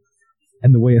and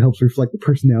the way it helps reflect the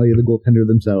personality of the goaltender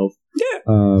themselves. Yeah,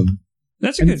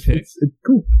 that's a good pick. It's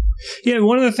cool. Yeah,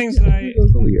 one of the things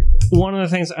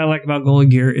I like about goalie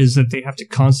gear is that they have to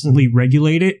constantly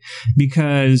regulate it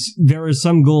because there are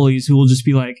some goalies who will just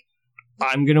be like,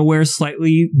 I'm gonna wear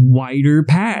slightly wider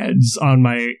pads on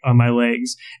my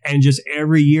legs, and just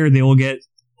every year they will get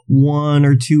 1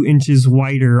 or 2 inches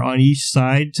wider on each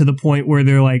side to the point where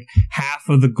they're like half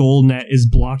of the goal net is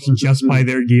blocked just by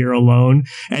their gear alone.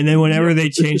 And then whenever they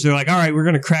change, they're like, all right, we're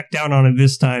going to crack down on it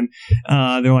this time.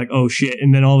 They're like, oh shit.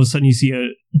 And then all of a sudden you see a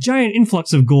giant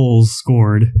influx of goals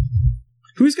scored.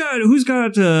 Who's got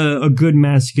a good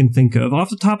mask you can think of? Off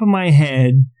the top of my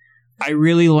head, I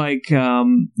really like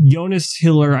Jonas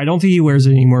Hiller. I don't think he wears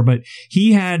it anymore, but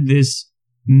he had this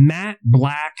matte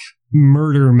black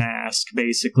murder mask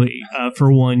basically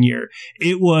for 1 year.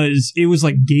 It was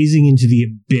like gazing into the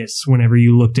abyss whenever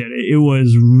you looked at it. It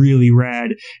was really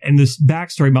rad, and this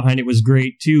backstory behind it was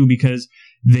great too because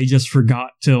they just forgot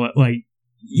to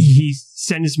he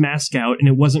sent his mask out and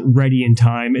it wasn't ready in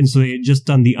time, and so they had just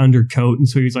done the undercoat, and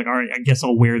so he was like, all right, I guess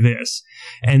I'll wear this.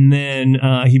 And then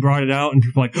he brought it out and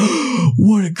people were like, oh,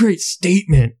 what a great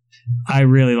statement. I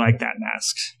really like that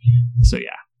mask. So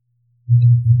yeah.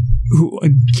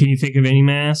 Can you think of any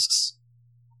masks?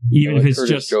 Even if it's Curtis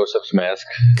just Joseph's mask.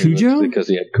 Cujo? Because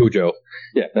he had Cujo.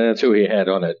 Yeah, that's who he had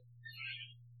on it.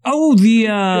 Oh,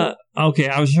 okay,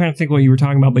 I was trying to think what you were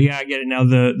talking about, but yeah, I get it now.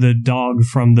 The dog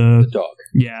from the dog.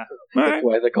 Yeah. That's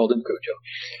why they called him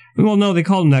Cujo. Well, no, they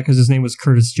called him that because his name was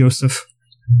Curtis Joseph.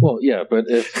 Well, yeah, but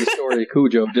if the story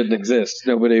Cujo didn't exist,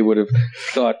 nobody would have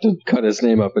thought to cut his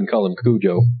name up and call him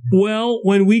Cujo. Well,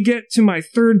 when we get to my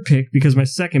third pick, because my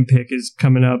second pick is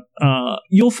coming up,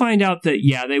 you'll find out that,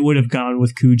 yeah, they would have gone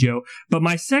with Cujo. But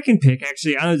my second pick,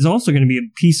 actually, is also going to be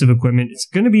a piece of equipment. It's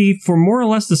going to be for more or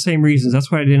less the same reasons.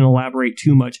 That's why I didn't elaborate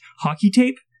too much. Hockey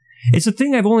tape. It's a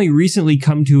thing I've only recently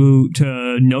come to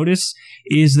notice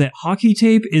is that hockey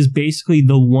tape is basically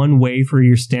the one way for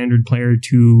your standard player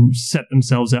to set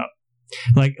themselves up.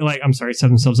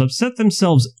 Set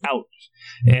themselves out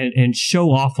and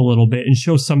show off a little bit and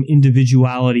show some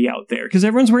individuality out there. Because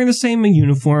everyone's wearing the same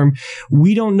uniform.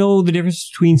 We don't know the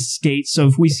difference between skates. So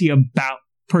if we see a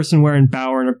person wearing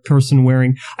Bauer and a person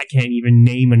wearing, I can't even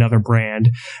name another brand.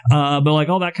 But like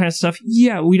all that kind of stuff,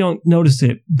 yeah, we don't notice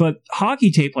it. But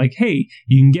hockey tape, like, hey,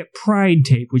 you can get Pride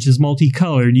tape, which is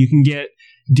multicolored. You can get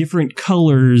different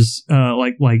colors,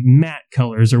 like matte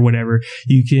colors or whatever.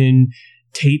 You can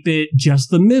tape it just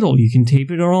the middle. You can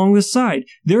tape it along the side.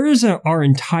 There is our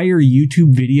entire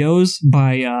YouTube videos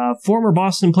by former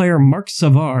Boston player Mark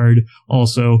Savard,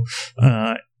 also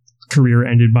career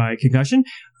ended by concussion,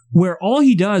 where all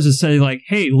he does is say like,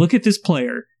 hey, look at this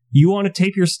player. You want to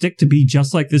tape your stick to be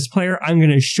just like this player? I'm going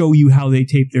to show you how they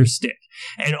tape their stick.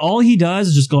 And all he does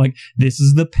is just go like, this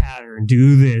is the pattern.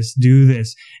 Do this, do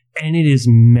this. And it is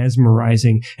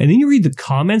mesmerizing. And then you read the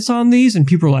comments on these and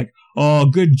people are like, oh,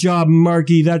 good job,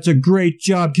 Marky. That's a great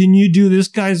job. Can you do this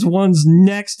guy's ones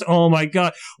next? Oh my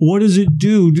God. What does it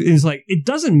do? And it's like, it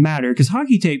doesn't matter because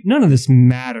hockey tape, none of this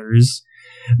matters.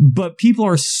 But people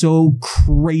are so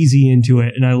crazy into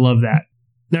it. And I love that.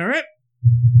 All right.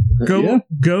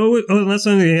 Go. Unless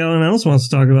anyone else wants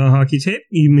to talk about hockey tape,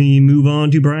 you may move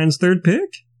on to Brian's third pick.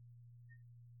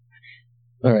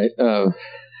 All right.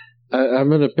 I'm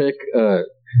going to pick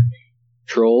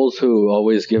trolls who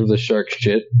always give the Sharks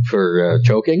shit for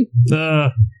choking.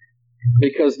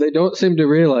 Because they don't seem to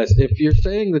realize if you're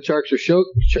saying the Sharks are shit.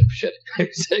 If you're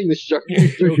saying the Sharks are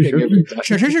choking every time.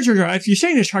 If you're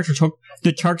saying the Sharks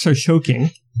are choking.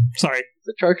 Sorry.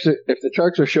 If the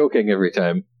Sharks are choking every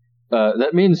time, that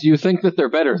means you think that they're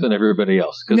better than everybody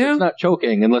else because it's not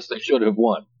choking unless they should have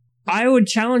won. I would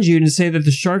challenge you to say that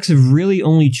the Sharks have really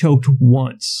only choked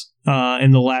once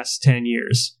in the last 10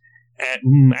 years.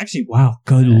 Actually, wow,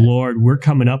 good Lord, we're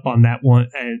coming up on that one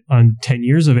on 10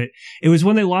 years of it. It was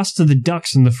when they lost to the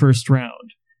Ducks in the first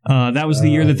round. That was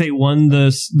the year that they won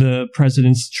the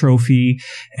President's Trophy.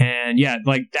 And yeah,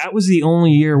 like that was the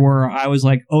only year where I was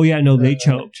like, oh yeah, no, they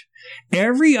choked.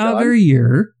 Every other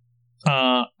year,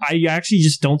 I actually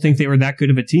just don't think they were that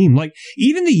good of a team. Like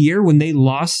even the year when they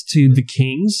lost to the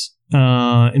Kings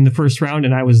in the first round,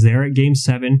 and I was there at Game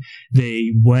 7,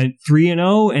 they went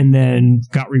 3-0 and then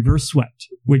got reverse swept,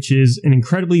 which is an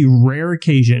incredibly rare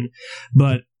occasion.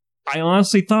 But I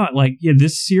honestly thought, like, yeah,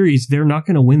 this series, they're not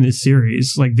going to win this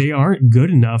series. Like, they aren't good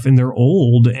enough, and they're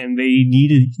old, and they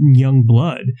needed young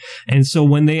blood. And so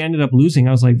when they ended up losing,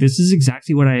 I was like, this is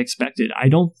exactly what I expected. I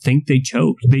don't think they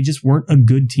choked. They just weren't a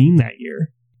good team that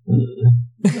year. No,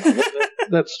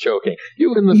 that's choking.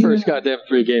 You win the first goddamn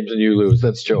 3 games and you lose.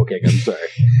 That's choking. I'm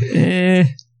sorry.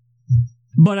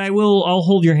 But I'll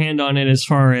hold your hand on it as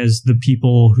far as the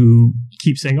people who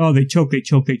keep saying, oh, they choke.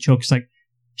 It's like,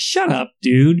 shut up,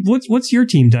 dude. What's your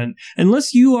team done?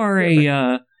 Unless you're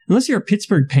a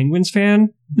Pittsburgh Penguins fan,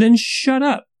 then shut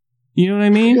up. You know what I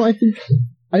mean? Well,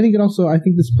 I think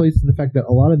this plays to the fact that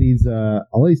a lot of these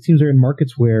teams are in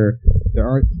markets where there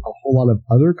aren't a whole lot of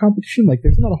other competition. Like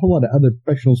there's not a whole lot of other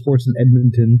professional sports in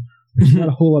Edmonton. There's not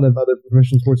a whole lot of other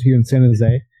professional sports here in San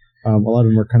Jose. A lot of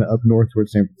them are kind of up north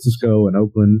towards San Francisco and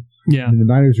Oakland. Yeah. And the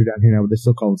Niners are down here now, but they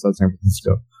still call themselves San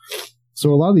Francisco.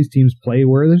 So a lot of these teams play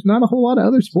where there's not a whole lot of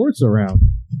other sports around.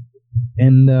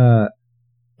 And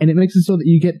it makes it so that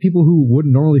you get people who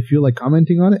wouldn't normally feel like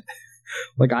commenting on it.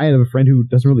 Like, I have a friend who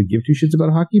doesn't really give two shits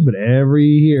about hockey, but every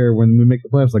year when we make the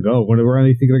playoffs, like, oh, where do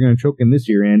you think they're going to choke in this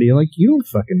year, Andy? Like, you don't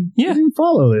fucking you didn't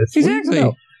follow this.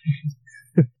 Exactly.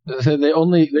 So they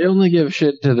only give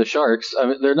shit to the Sharks. I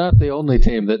mean, they're not the only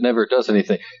team that never does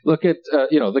anything. Look at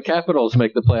the Capitals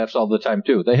make the playoffs all the time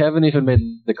too. They haven't even made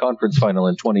the conference final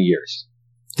in 20 years.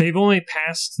 They've only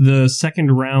passed the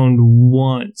second round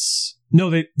once.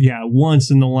 No, once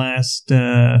in the last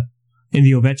in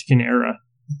the Ovechkin era.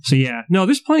 So yeah, no,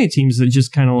 there's plenty of teams that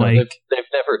just kind of they've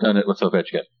never done it with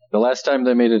Ovechkin. The last time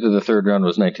they made it to the third round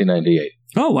was 1998.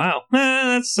 Oh wow,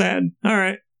 that's sad. All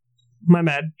right, my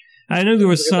bad. I know there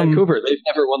was some Vancouver. They've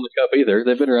never won the cup either.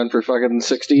 They've been around for fucking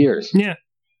 60 years. Yeah,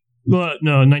 well,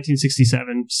 no,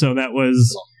 1967. So that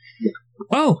was.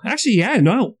 Oh, actually, yeah.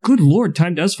 No, good Lord,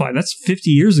 time does fly. That's 50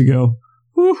 years ago.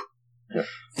 Whew. Yeah.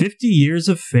 50 years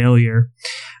of failure.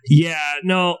 Yeah,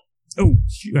 no. Oh,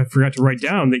 I forgot to write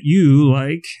down that you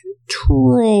like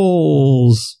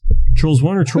Trolls. Trolls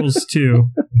 1 or Trolls 2?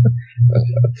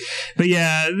 But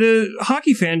yeah, the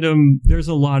hockey fandom, there's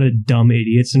a lot of dumb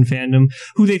idiots in fandom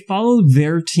who they follow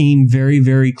their team very,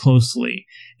 very closely.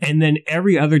 And then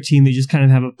every other team, they just kind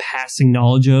of have a passing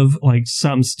knowledge of, like,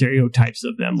 some stereotypes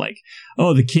of them. Like,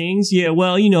 oh, the Kings? Yeah,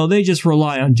 well, they just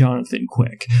rely on Jonathan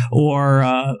Quick. Or,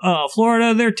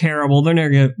 Florida, they're terrible. They're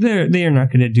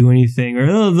not going to do anything. Or,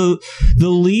 the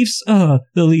Leafs? The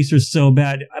Leafs are so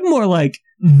bad. I'm more like,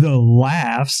 the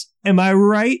Laughs. Am I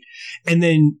right? And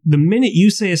then the minute you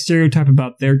say a stereotype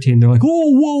about their team, they're like, oh,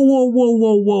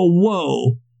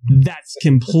 whoa. that's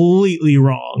completely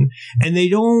wrong. And they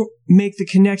don't make the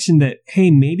connection that,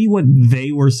 hey, maybe what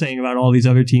they were saying about all these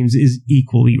other teams is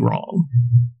equally wrong.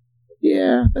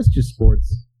 Yeah, that's just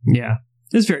sports. Yeah,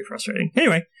 it's very frustrating.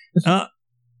 Anyway,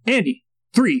 Andy,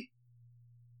 3.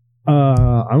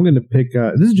 I'm going to pick...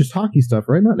 this is just hockey stuff,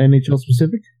 right? Not NHL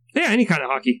specific? Yeah, any kind of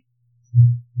hockey.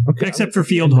 Okay, except for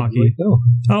field hockey.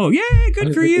 Oh, yay,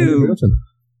 good for you.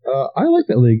 I like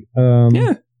that league.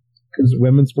 Yeah. Because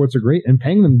women's sports are great, and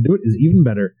paying them to do it is even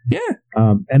better. Yeah.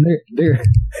 And they're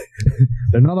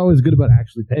not always good about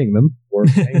actually paying them or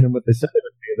paying them what they said they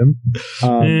would pay them.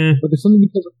 But there's something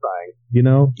because of trying, you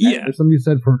know. Yeah. And there's something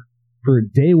said for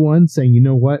day one saying, you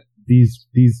know what, these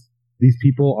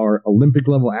people are Olympic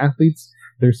level athletes.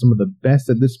 They're some of the best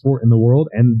at this sport in the world,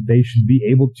 and they should be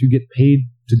able to get paid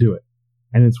to do it.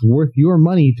 And it's worth your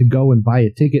money to go and buy a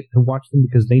ticket to watch them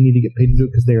because they need to get paid to do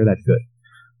it because they are that good.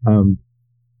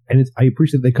 And I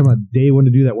appreciate they come out day one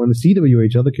to do that. When the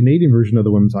CWHL, the Canadian version of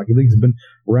the Women's Hockey League, has been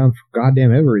around for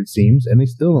goddamn ever, it seems, and they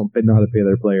still don't know how to pay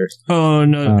their players. Oh,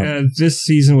 no. This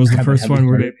season was the first one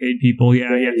where they paid people.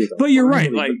 Yeah. But you're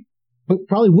right. But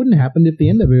probably wouldn't have happened if the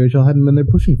NWHL hadn't been there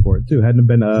pushing for it, too. Hadn't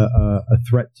been a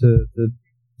threat to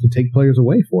take players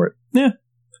away for it. Yeah.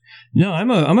 No, I'm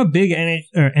a big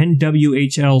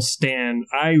NWHL stan.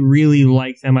 I really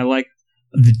like them. I like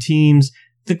the teams.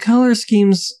 The color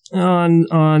schemes on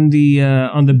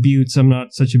the Buttes, I'm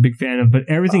not such a big fan of, but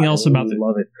everything else about them,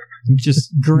 love it.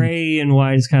 Just gray and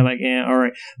white is kind of like, all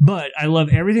right. But I love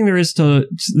everything there is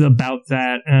about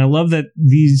that, and I love that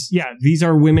these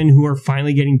are women who are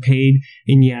finally getting paid,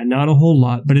 and not a whole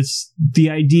lot, but it's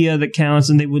the idea that counts,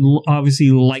 and they would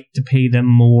obviously like to pay them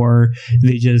more.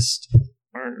 They just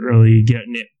aren't really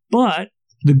getting it, but.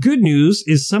 The good news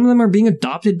is some of them are being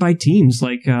adopted by teams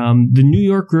like the New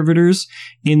York Riveters.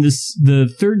 In the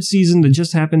third season that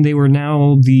just happened, they were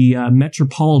now the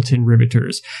Metropolitan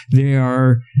Riveters. They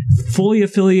are fully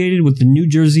affiliated with the New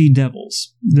Jersey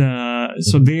Devils.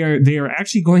 So they are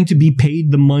actually going to be paid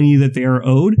the money that they are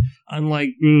owed. Unlike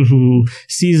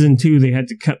season 2, they had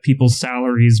to cut people's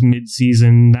salaries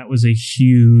mid-season. That was a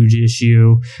huge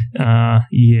issue.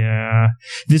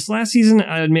 This last season,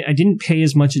 I admit I didn't pay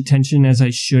as much attention as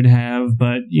I should have,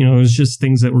 but it was just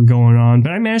things that were going on.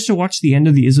 But I managed to watch the end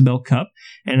of the Isabel Cup,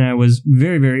 and I was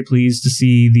very, very pleased to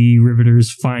see the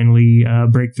Riveters finally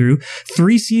break through.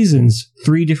 3 seasons,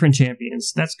 3 different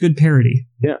champions. That's good parity.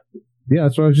 Yeah,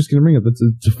 that's what I was just going to bring up.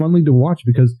 It's a fun league to watch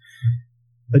because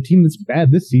a team that's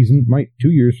bad this season might 2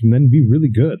 years from then be really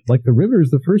good. Like the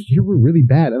Rivers, the first year were really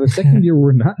bad, and the second year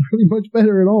were not really much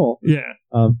better at all. Yeah.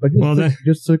 But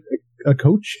just a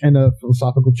coach and a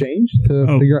philosophical change to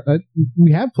figure out.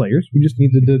 We have players. We just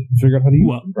needed to figure out how to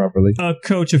use them properly. A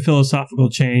coach, a philosophical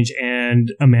change, and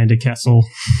Amanda Kessel.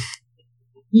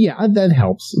 Yeah, that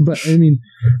helps. But I mean,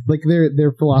 like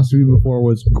their philosophy before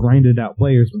was grinded out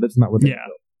players, but that's not what they do.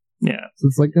 Yeah. So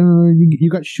it's like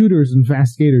you got shooters and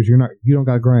fast skaters. You don't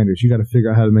got grinders. You got to figure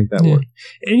out how to make that work.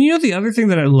 And the other thing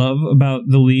that I love about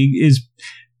the league is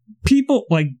people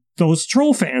like those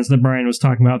troll fans that Brian was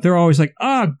talking about. They're always like,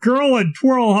 girl and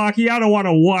twirl hockey. I don't want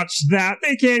to watch that.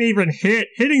 They can't even hit.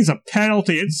 Hitting's a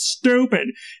penalty. It's stupid.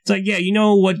 It's like, you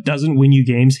know what doesn't win you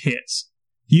games? Hits.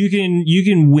 You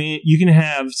can win. You can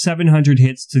have 700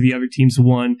 hits to the other team's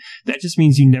 1. That just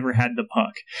means you never had the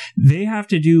puck. They have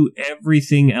to do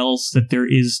everything else that there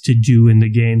is to do in the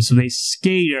game. So they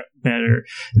skate better.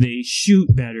 They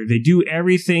shoot better. They do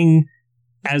everything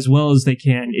as well as they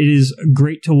can. It is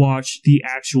great to watch the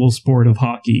actual sport of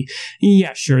hockey.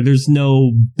 Yeah, sure, there's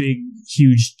no big,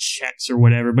 huge checks or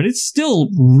whatever, but it's still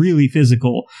really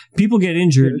physical. People get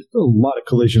injured. There's still a lot of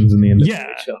collisions in the end. Yeah,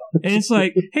 and it's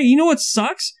like, hey, you know what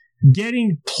sucks?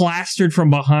 Getting plastered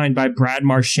from behind by Brad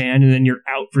Marchand, and then you're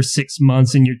out for 6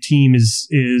 months, and your team is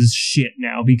shit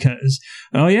now because,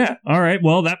 all right,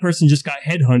 well, that person just got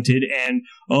headhunted, and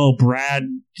Brad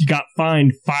got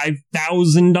fined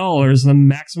 $5,000, the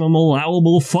maximum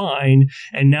allowable fine,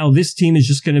 and now this team is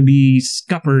just going to be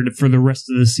scuppered for the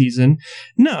rest of the season.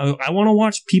 No, I want to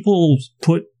watch people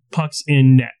put pucks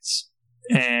in nets,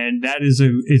 and that is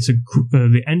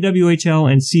the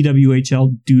NWHL and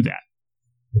CWHL do that.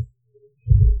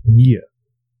 Yeah.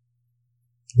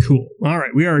 Cool. All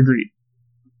right, we are agreed.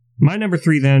 My number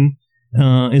 3 then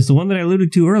is the one that I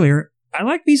alluded to earlier. I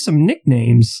like me some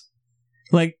nicknames.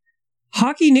 Like,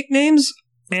 hockey nicknames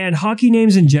and hockey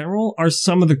names in general are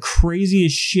some of the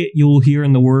craziest shit you'll hear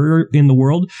in the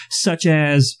world, such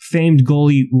as famed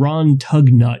goalie Ron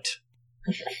Tugnut.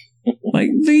 Like,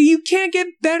 you can't get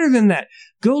better than that.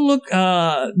 Go look.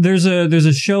 There's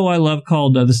a show I love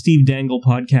called the Steve Dangle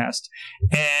Podcast,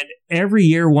 and every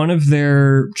year one of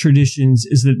their traditions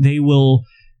is that they will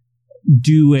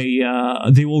do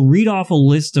they will read off a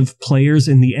list of players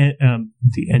in the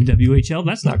NWHL.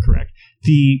 That's not correct.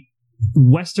 The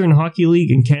Western Hockey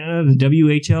League in Canada, the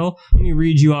WHL. Let me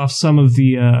read you off some of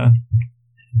the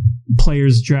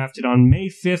players drafted on May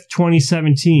 5th,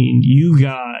 2017. You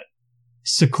got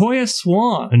Sequoia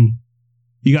Swan.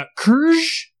 You got Kurj,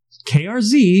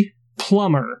 KRZ,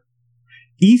 Plummer,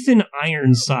 Ethan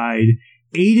Ironside,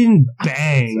 Aiden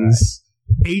Bangs.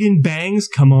 Aiden Bangs,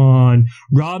 come on.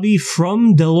 Robbie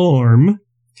from Delorme,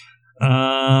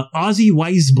 Ozzy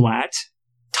Weisblatt,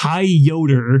 Ty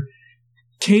Yoder,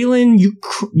 Kalen,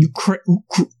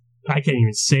 I can't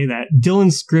even say that.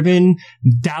 Dylan Scriven,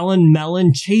 Dallin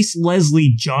Mellon, Chase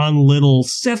Leslie, John Little,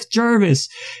 Seth Jarvis.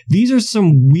 These are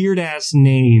some weird ass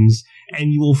names,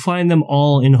 and you will find them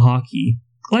all in hockey.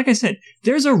 Like I said,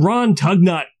 there's a Ron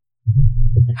Tugnut.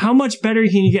 How much better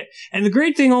can you get? And the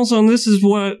great thing also, and this is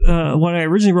what I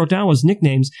originally wrote down was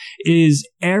nicknames, is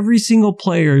every single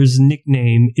player's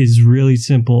nickname is really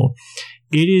simple.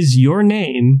 It is your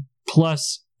name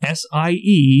plus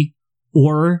SIE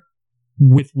or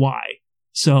with Y.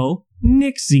 So,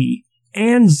 Nixie,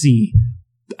 Anzi.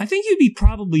 I think you'd be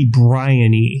probably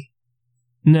Brian-y.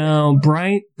 No,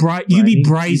 you'd be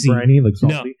Brizey. Like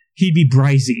salty? No, he'd be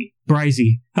Brizey.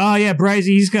 Oh yeah,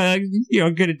 Brizey. He's gonna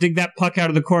dig that puck out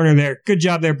of the corner there. Good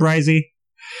job there, Brizey.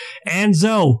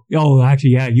 Anzo. Oh,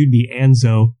 actually, yeah, you'd be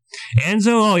Anzo.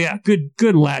 Anzo. Oh yeah,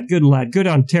 good lad. Good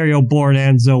Ontario-born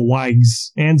Anzo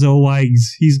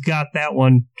Weigs. He's got that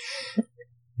one.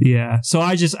 Yeah. So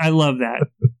I love that.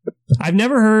 I've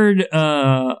never heard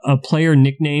a player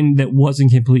nickname that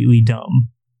wasn't completely dumb.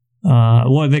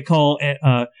 What they call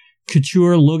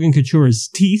Couture, Logan Couture is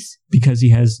Teeth because he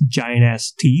has giant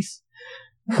ass teeth.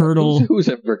 Hurdle. Who's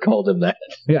ever called him that?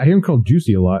 Yeah, I hear him called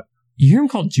Juicy a lot. You hear him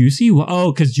called Juicy?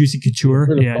 Oh, because Juicy Couture.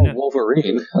 Yeah, no.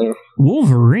 Wolverine.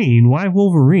 Wolverine? Why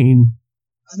Wolverine?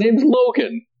 His name's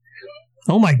Logan.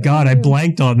 Oh my god, I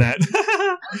blanked on that.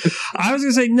 I was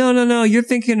going to say, no, you're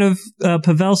thinking of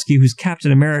Pavelski, who's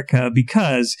Captain America,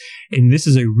 because, and this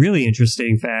is a really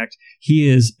interesting fact, he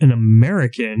is an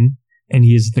American, and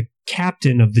he is the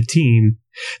captain of the team.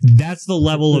 That's the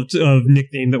level of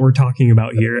nickname that we're talking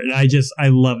about here, and I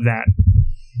love that.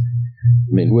 I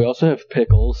mean, we also have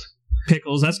Pickles.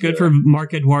 Pickles, that's good for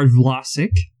Marc-Edouard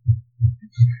Vlasic.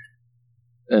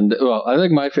 And, well, I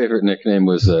think my favorite nickname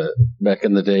was, back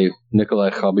in the day,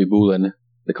 Nikolai Khabibulin.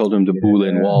 They called him the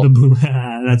Bulin Wall.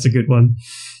 That's a good one.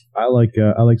 I like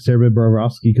Sergei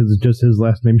Bobrovsky because it's just his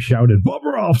last name shouted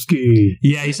Bobrovsky.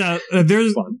 Yeah, he saw there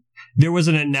was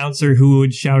an announcer who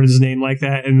would shout his name like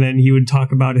that, and then he would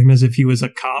talk about him as if he was a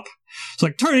cop. It's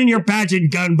like, turn in your badge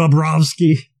and gun,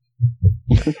 Bobrovsky.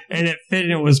 And it fit,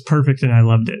 and it was perfect, and I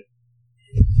loved it.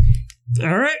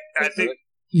 All right, I think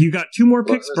you got two more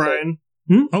picks, Brian.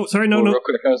 Oh, sorry, no. Real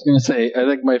quick, I was going to say, I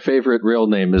think my favorite real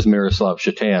name is Miroslav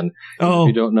Shatan. Oh. If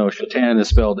you don't know, Shatan is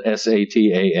spelled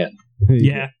Satan.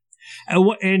 Yeah.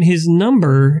 And his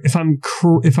number, if I'm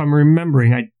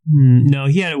remembering, no,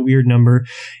 he had a weird number.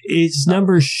 His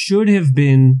number should have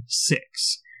been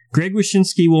 6. Greg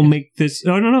Wyshynski will make this.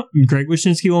 No. Greg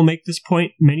Wyshynski will make this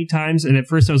point many times. And at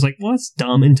first I was like, well, that's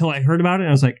dumb, until I heard about it. And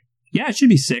I was like, yeah, it should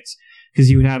be 6. Because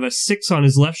he would have a 6 on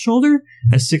his left shoulder,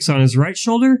 a 6 on his right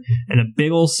shoulder, and a big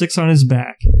old 6 on his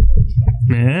back.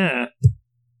 Yeah.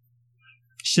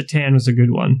 Shatan was a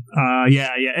good one.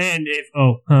 Yeah. And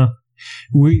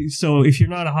so if you're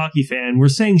not a hockey fan, we're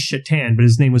saying Shatan, but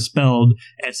his name was spelled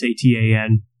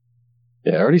Satan.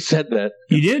 Yeah, I already said that.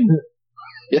 You did?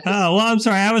 Yes. Oh, well, I'm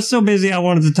sorry. I was so busy I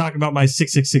wanted to talk about my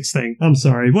 666 thing. I'm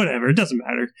sorry. Whatever. It doesn't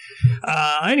matter.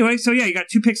 Anyway, so yeah, you got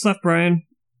 2 picks left, Brian.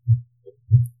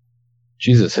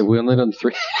 Jesus, have we only done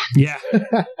 3? Yeah.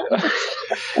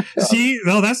 See,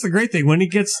 that's the great thing. When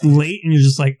it gets late and you're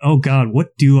just like, oh God,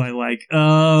 what do I like?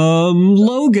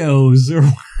 Logos. Or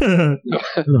I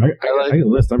got a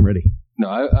list. I'm ready.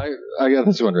 No, I got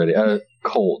this one ready.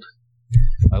 Cold.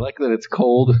 I like that it's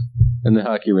cold in the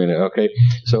hockey arena. Okay,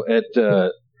 so at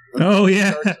oh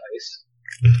yeah, Sharks Ice,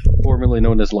 formerly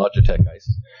known as Logitech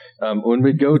Ice, when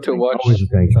we go to watch.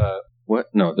 What?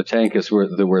 No, the tank is where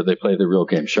they play the real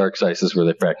game. Sharks Ice is where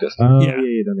they practice. Yeah.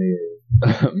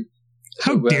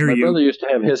 How dare my you? brother used to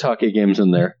have his hockey games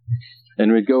in there,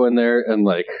 and we'd go in there, and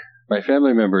like my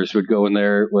family members would go in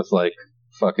there with like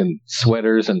fucking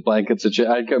sweaters and blankets and shit.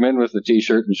 I'd come in with a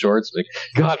t-shirt and shorts, like,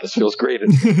 God, this feels great.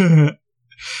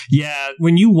 Yeah,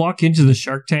 when you walk into the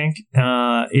Shark Tank,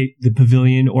 the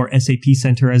pavilion or SAP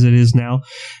Center as it is now,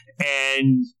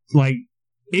 and like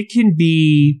it can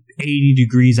be 80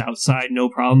 degrees outside, no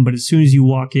problem. But as soon as you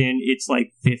walk in, it's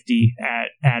like 50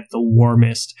 at the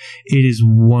warmest. It is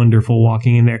wonderful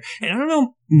walking in there. And I don't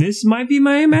know, this might be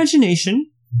my imagination,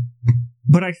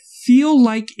 but I feel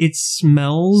like it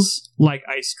smells like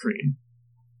ice cream.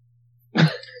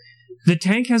 The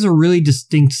tank has a really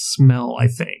distinct smell, I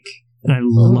think, and I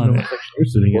love it. You're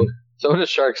sitting in. So does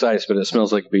Shark's Ice, but it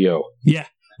smells like BO. Yeah.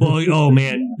 Well, oh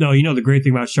man, no, you know the great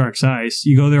thing about Shark's Ice,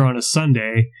 you go there on a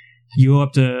Sunday, you go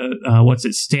up to,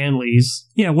 Stanley's.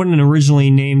 Yeah, it wasn't an originally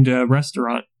named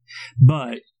restaurant,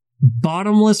 but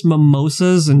bottomless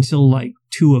mimosas until like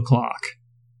 2:00.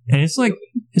 And it's like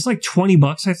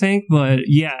 $20, I think, but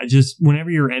yeah, just whenever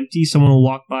you're empty, someone will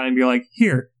walk by and be like,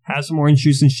 here, have some orange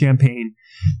juice and champagne.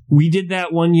 We did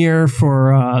that one year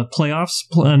for playoffs,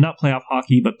 not playoff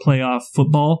hockey, but playoff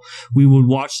football. We would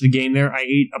watch the game there. I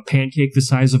ate a pancake the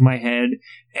size of my head,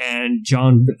 and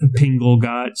John Pingle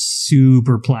got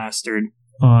super plastered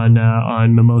on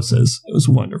mimosas. It was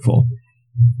wonderful.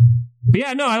 But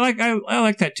yeah, no, I like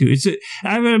that too.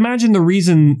 I would imagine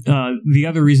the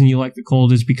other reason you like the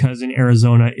cold is because in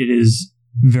Arizona it is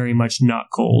very much not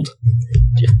cold.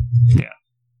 Yeah.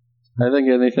 I think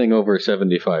anything over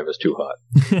 75 is too hot.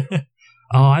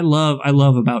 Oh, I love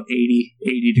about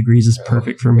 80 degrees is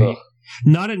perfect for me.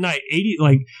 Not at night.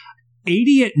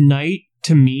 80 at night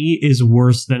to me is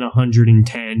worse than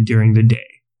 110 during the day.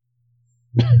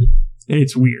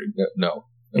 It's weird. No,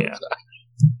 yeah. It's not.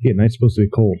 Yeah, night's supposed to be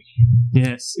cold.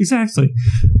 Yes, exactly.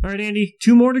 All right, Andy,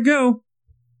 2 more to go.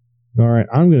 All right,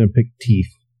 I'm going to pick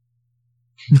teeth.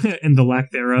 And the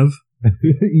lack thereof.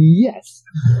 Yes,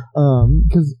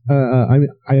 because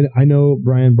I know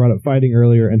Brian brought up fighting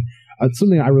earlier, and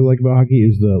something I really like about hockey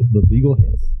is the legal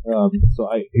hits. So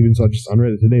I even saw just on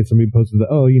Reddit today, somebody posted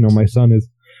that, my son is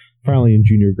finally in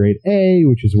junior grade A,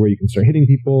 which is where you can start hitting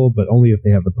people, but only if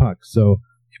they have the puck. So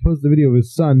he posted a video of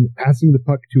his son passing the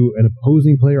puck to an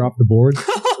opposing player off the board.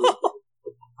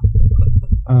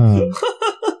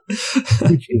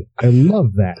 Which is, I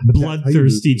love that.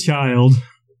 Bloodthirsty child.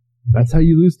 That's how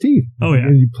you lose teeth. Oh, yeah.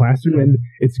 And you plaster, and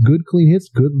it's good, clean hits,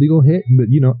 good legal hit, but,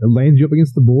 it lands you up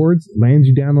against the boards, lands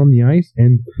you down on the ice,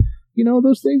 and,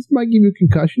 those things might give you a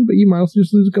concussion, but you might also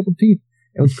just lose a couple teeth.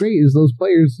 And what's great is those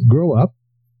players grow up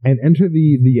and enter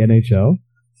the NHL,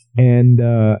 and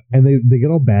they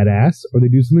get all badass, or they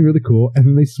do something really cool, and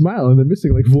then they smile, and they're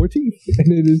missing like 4 teeth,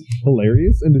 and it is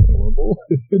hilarious and adorable.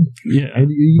 Yeah, and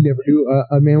you never knew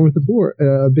a man with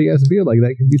a big ass beard like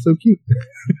that could be so cute.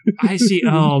 I see.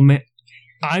 Oh man,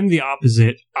 I'm the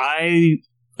opposite. I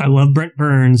love Brent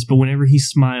Burns, but whenever he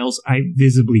smiles, I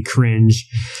visibly cringe.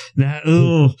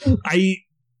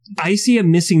 I see a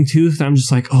missing tooth, and I'm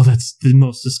just like, oh, that's the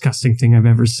most disgusting thing I've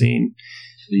ever seen.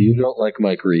 So you don't like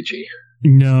Mike Ricci?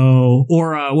 No.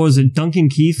 Or what was it, Duncan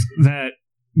Keith, that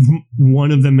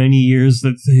one of the many years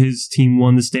that his team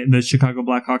won the Chicago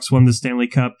Blackhawks won the Stanley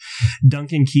Cup,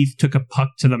 Duncan Keith took a puck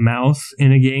to the mouth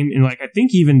in a game, in I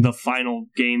think even the final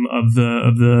game of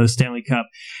the Stanley Cup,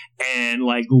 and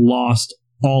lost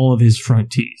all of his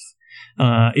front teeth.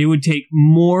 It would take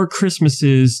more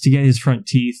Christmases to get his front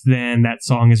teeth than that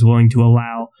song is willing to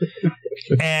allow.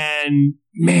 And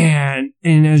man,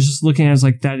 and I was just looking at it, I was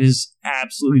like, that is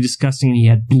absolutely disgusting. And he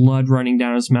had blood running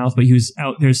down his mouth, but he was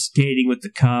out there skating with the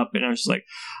cup. And I was just like,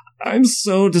 I'm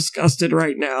so disgusted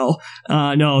right now.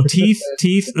 No, teeth,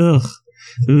 ugh.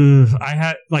 I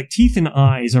had teeth and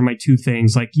eyes are my 2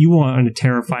 things. You want to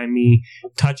terrify me,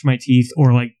 touch my teeth,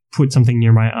 or put something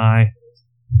near my eye.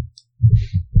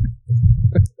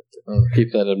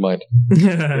 Keep that in mind.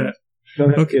 Yeah.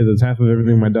 Okay, that's half of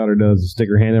everything my daughter does is stick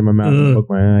her hand in my mouth and poke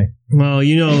my eye. Well,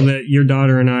 you know that your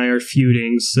daughter and I are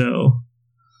feuding, so.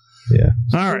 Yeah.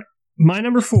 All right. My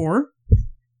number 4.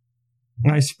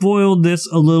 I spoiled this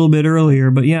a little bit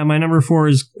earlier, but yeah, my number 4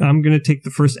 is I'm going to take the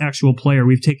first actual player.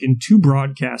 We've taken 2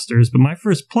 broadcasters, but my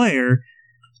first player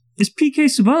is PK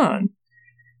Subban.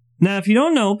 Now, if you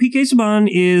don't know, PK Subban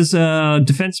is a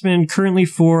defenseman currently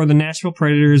for the Nashville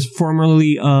Predators,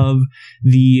 formerly of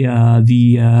the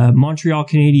Montreal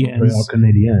Canadiens.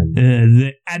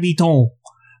 The Habitants.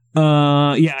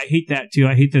 Yeah, I hate that too.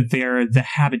 I hate that they're the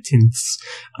habitants.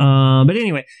 But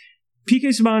anyway, PK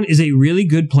Subban is a really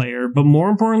good player, but more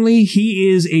importantly, he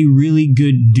is a really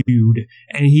good dude.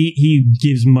 And he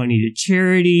gives money to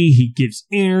charity, he gives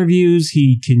interviews,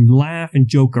 he can laugh and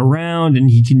joke around, and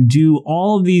he can do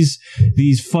all of these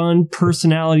fun,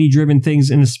 personality-driven things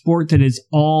in a sport that is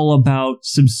all about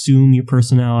subsume your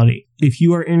personality. if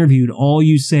you are interviewed, all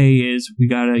you say is, we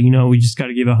just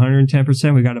gotta give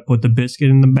 110%. We gotta put the biscuit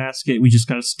in the basket. We just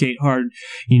gotta skate hard.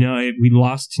 We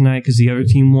lost tonight because the other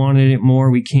team wanted it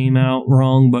more. We came out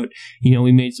wrong, but,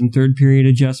 we made some third period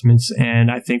adjustments,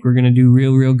 and I think we're gonna do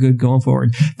real, real good going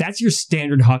forward. That's your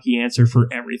standard hockey answer for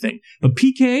everything. But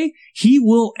PK, he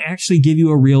will actually give you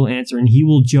a real answer, and he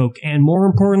will joke. And more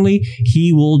importantly,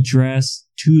 he will dress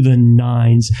to the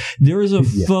nines. There is a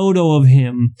photo of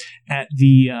him at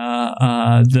the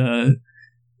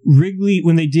Wrigley,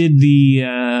 when they did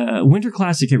the Winter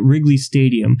Classic at Wrigley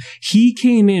Stadium. He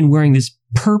came in wearing this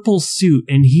purple suit,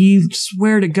 and he,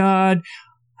 swear to God,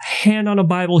 hand on a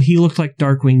Bible, he looked like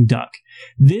Darkwing Duck.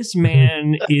 This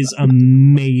man is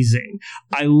amazing.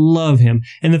 I love him.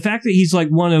 And the fact that he's like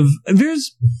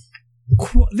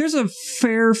there's a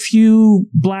fair few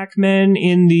black men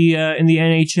in the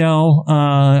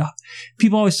NHL.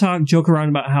 People always joke around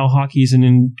about how hockey is an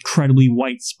incredibly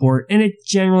white sport, and it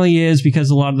generally is because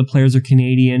a lot of the players are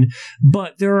Canadian.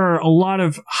 But there are a lot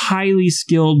of highly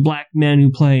skilled black men who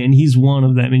play, and he's one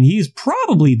of them. And he's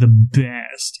probably the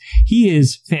best. He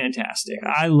is fantastic.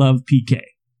 I love PK.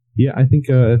 Yeah, I think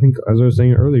as I was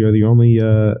saying earlier, the only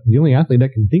athlete I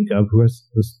can think of who has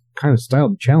this kind of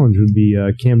styled challenge would be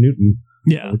Cam Newton,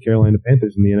 the Carolina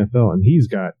Panthers in the NFL, and he's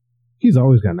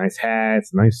always got nice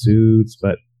hats, nice suits,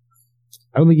 but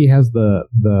I don't think he has the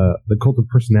cult of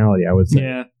personality, I would say.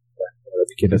 Yeah,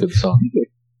 the kid does.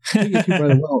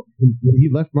 When he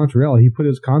left Montreal, he put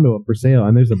his condo up for sale,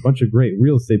 and there's a bunch of great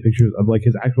real estate pictures of like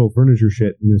his actual furniture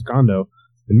shit in his condo.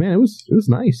 And man, it was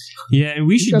nice. Yeah, and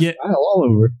we should get style all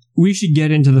over. We should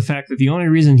get into the fact that the only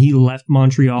reason he left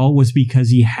Montreal was because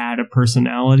he had a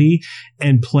personality,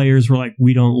 and players were like,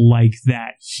 "We don't like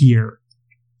that here.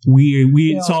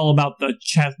 It's all about the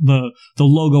chest, the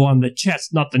logo on the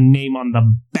chest, not the name on the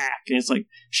back." And it's like,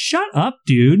 shut up,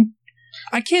 dude.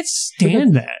 I can't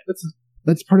stand that.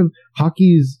 That's part of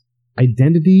hockey's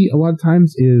identity. A lot of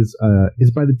times is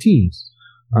by the teams.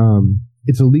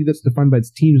 It's a league that's defined by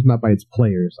its teams, not by its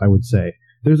players, I would say.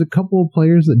 There's a couple of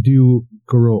players that do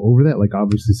grow over that, like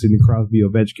obviously Sidney Crosby,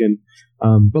 Ovechkin.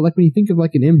 But like when you think of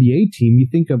like an NBA team, you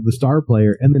think of the star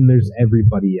player, and then there's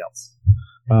everybody else.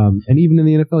 And even in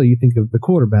the NFL, you think of the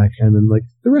quarterback and then like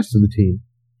the rest of the team.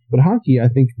 But hockey, I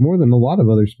think more than a lot of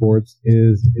other sports,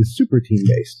 is super team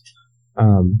based.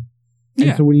 And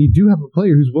so when you do have a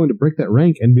player who's willing to break that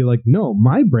rank and be like, no,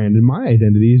 my brand and my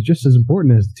identity is just as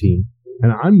important as the team,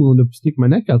 and I'm willing to stick my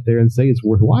neck out there and say it's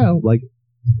worthwhile, like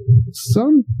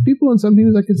some people on some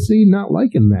teams I could see not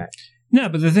liking that. No,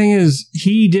 but the thing is,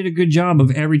 he did a good job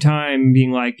of every time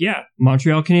being like, yeah,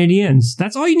 Montreal Canadiens,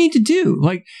 that's all you need to do.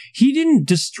 Like, he didn't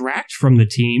distract from the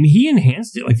team. He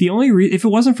enhanced it. Like, the only if it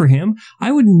wasn't for him,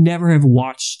 I would never have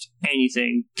watched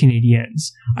anything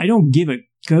Canadiens. I don't give a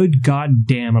good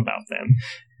goddamn about them.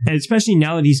 And especially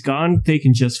now that he's gone, they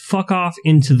can just fuck off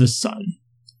into the sun.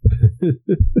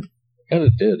 Kind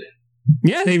of did.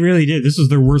 Yeah, they really did. This was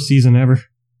their worst season ever.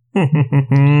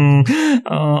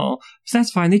 Oh, so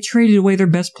that's fine. They traded away their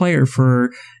best player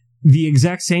for the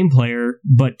exact same player,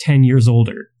 but 10 years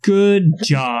older. Good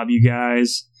job, you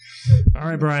guys. All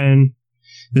right, Brian.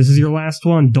 This is your last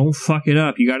one. Don't fuck it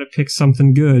up. You got to pick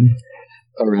something good.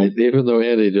 All right. Even though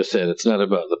Andy just said it's not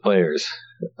about the players,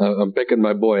 I'm picking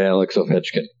my boy Alex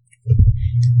Ovechkin.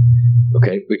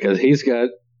 Okay, because he's got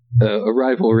a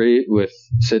rivalry with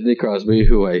Sidney Crosby,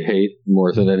 who I hate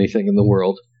more than anything in the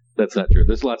world. That's not true.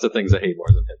 There's lots of things I hate more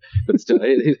than him. But still,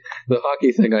 the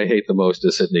hockey thing I hate the most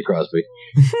is Sidney Crosby.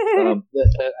 I hate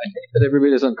that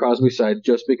everybody's on Crosby's side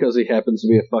just because he happens to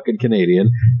be a fucking Canadian,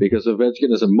 because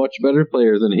Ovechkin is a much better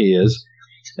player than he is,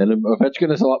 and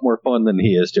Ovechkin is a lot more fun than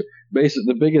he is, too. Basically,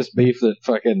 the biggest beef that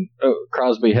fucking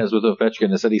Crosby has with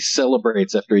Ovechkin is that he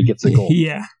celebrates after he gets a goal.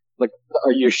 Yeah. Like,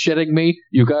 are you shitting me?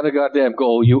 You got a goddamn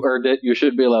goal. You earned it. You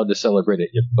should be allowed to celebrate it.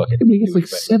 You fucking. I mean, it's like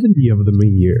 70 of them a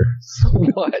year. So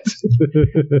what? That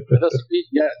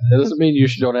doesn't mean you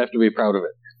don't have to be proud of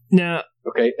it. No.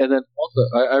 Okay, and then also,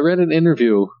 I read an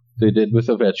interview they did with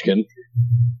Ovechkin,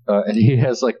 and he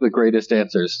has like the greatest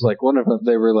answers. Like one of them,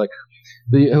 they were like,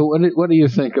 "What do you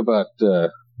think about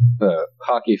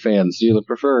hockey fans? Do you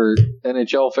prefer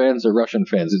NHL fans or Russian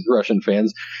fans?" Russian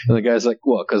fans, and the guy's like,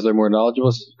 "Well, because they're more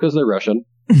knowledgeable, because they're Russian."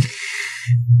 And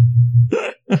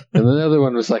the other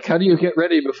one was like, "How do you get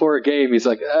ready before a game?" He's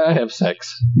like, "I have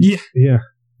sex." Yeah.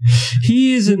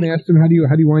 He is. And they asked him, "How do you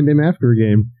wind him after a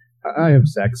game?" I have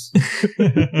sex.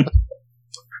 That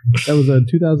was a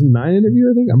 2009 interview,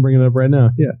 I think. I'm bringing it up right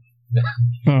now. Yeah.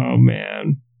 Oh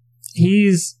man. He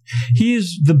is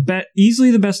the easily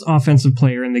the best offensive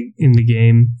player in the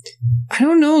game. I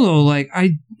don't know though. Like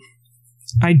I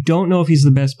don't know if he's the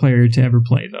best player to ever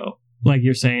play though. like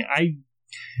you're saying. I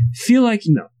feel like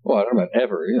no. Well, I don't know about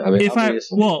ever. I mean,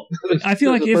 I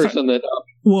feel like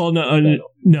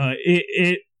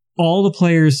it all the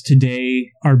players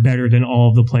today are better than all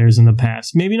of the players in the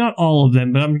past. Maybe not all of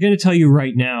them, but I'm going to tell you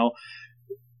right now,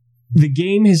 the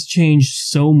game has changed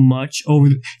so much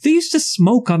they used to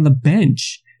smoke on the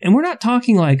bench. And we're not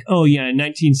talking like, oh yeah, in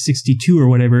 1962 or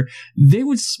whatever. They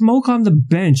would smoke on the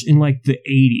bench in like the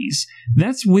 80s.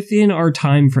 That's within our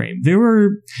time frame. There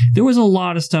was a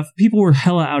lot of stuff. People were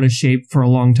hella out of shape for a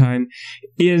long time.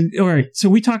 All right, so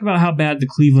we talk about how bad the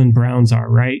Cleveland Browns are,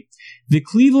 right? The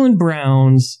Cleveland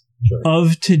Browns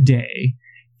of today,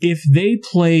 if they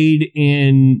played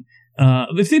against,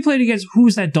 who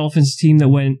was that Dolphins team that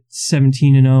went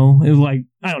 17-0? It was like,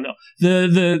 I don't know,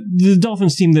 the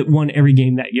Dolphins team that won every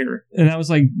game that year, and that was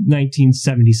like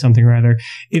 1970 something or other.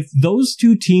 If those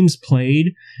two teams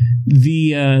played,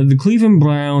 the Cleveland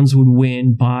Browns would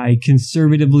win by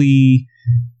conservatively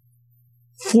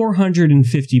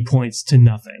 450 points to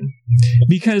nothing,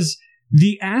 because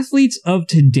the athletes of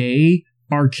today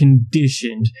are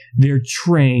conditioned, they're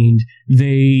trained,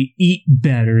 they eat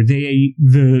better,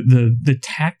 the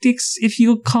tactics, if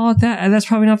you call it that, and that's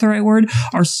probably not the right word,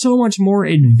 are so much more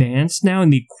advanced now,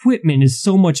 and the equipment is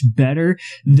so much better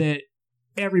that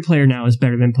every player now is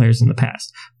better than players in the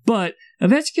past. But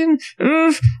Ovechkin,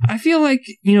 I feel like,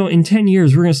 in 10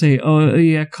 years we're going to say, oh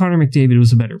yeah, Connor McDavid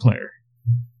was a better player.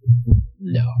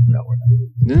 No, we're not.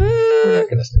 We're not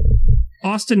going to say that.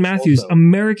 Austin Matthews, also,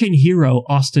 American hero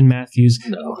Austin Matthews,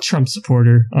 Trump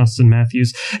supporter Austin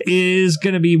Matthews, is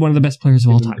going to be one of the best players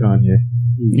of all time. Kanye.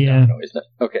 Yeah. No, he's not.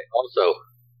 Okay, also,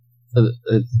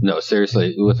 no,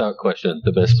 seriously, without question,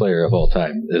 the best player of all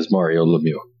time is Mario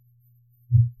Lemieux.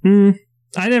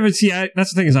 I never see.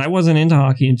 That's the thing, is I wasn't into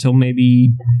hockey until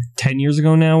maybe 10 years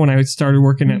ago now, when I started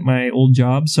working at my old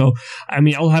job. So, I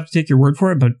mean, I'll have to take your word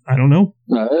for it, but I don't know.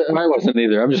 No, I wasn't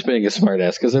either. I'm just being a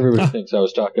smartass because everybody thinks I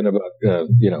was talking about,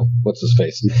 what's his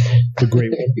face? The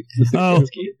great one.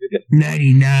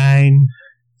 99.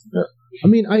 Yeah. I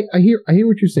mean, I hear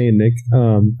what you're saying, Nick.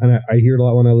 And I hear it a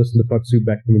lot when I listen to Puck Soup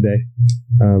back in the day.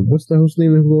 What's the host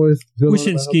name of the boys?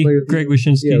 Wyshynski. Greg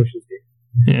Wyshynski. Yeah, Wyshynski.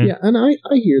 Yeah, and I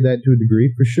hear that to a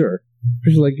degree, for sure.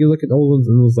 Especially, like, you look at old ones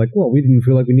and it was like, well, we didn't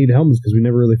feel like we needed helmets because we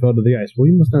never really fell to the ice. Well,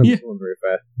 you must not have been going very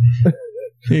fast.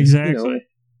 Exactly.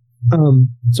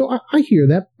 So I hear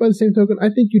that. By the same token, I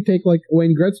think you take, like,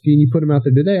 Wayne Gretzky and you put him out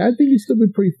there today, I think he'd still be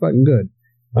pretty fucking good.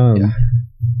 And,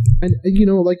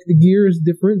 like, the gear is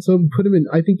different, so put him in.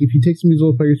 I think if you take some of these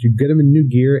old players, you get them in new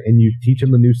gear and you teach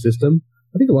them a new system,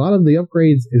 I think a lot of the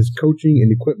upgrades is coaching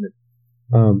and equipment.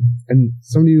 And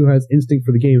somebody who has instinct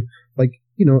for the game, like,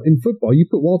 in football, you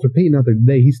put Walter Payton out there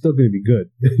today, he's still going to be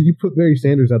good. You put Barry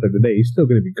Sanders out there today, he's still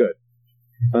going to be good.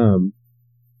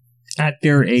 At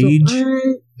their age?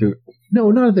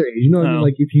 No, not at their age. I mean,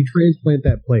 like, if you transplant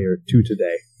that player to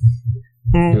today.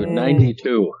 Dude,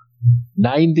 92.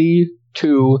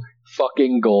 92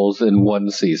 fucking goals in one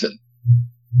season.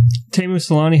 Teemu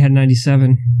Selanne had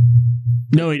 97.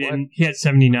 No, he didn't. He had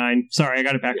 79. Sorry, I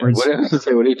got it backwards. What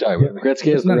are you talking about?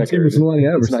 Gretzky has the record.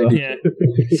 Yeah.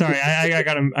 Sorry, I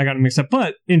got him mixed up.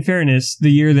 But in fairness, the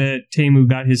year that Teemu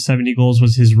got his 70 goals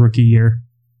was his rookie year.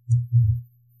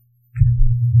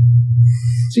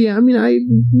 So yeah, I mean, I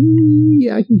can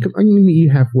meet you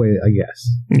halfway, I guess.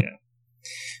 Yeah.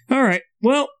 All right.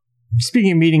 Well,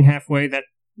 speaking of meeting halfway, that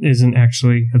isn't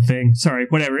actually a thing. Sorry.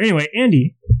 Whatever. Anyway,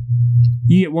 Andy,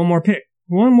 you get one more pick.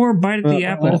 One more bite at the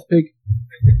apple. Last pick.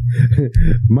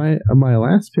 my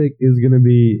last pick is going to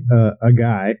be a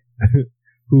guy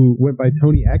who went by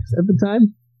Tony X at the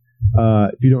time.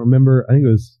 If you don't remember, I think it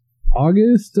was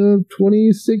August of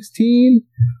 2016.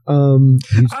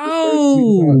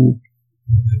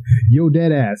 Yo,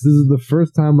 deadass. This is the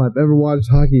first time I've ever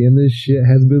watched hockey, and this shit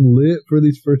has been lit for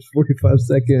these first 45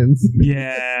 seconds.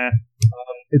 Yeah.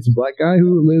 It's a black guy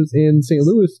who lives in St.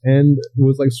 Louis and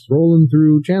was like scrolling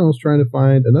through channels trying to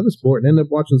find another sport and ended up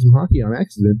watching some hockey on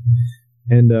accident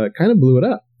and kind of blew it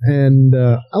up. And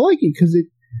I like it because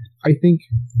I think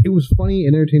it was funny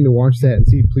and entertaining to watch that and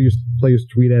see players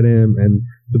tweet at him, and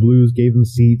the Blues gave him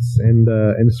seats and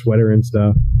a sweater and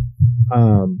stuff.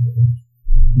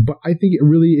 But I think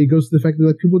it goes to the fact that,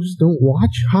 like, people just don't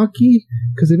watch hockey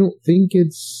because they don't think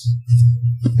it's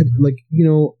like,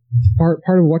 part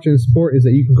of watching a sport is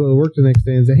that you can go to work the next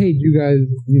day and say, hey, you guys,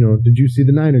 did you see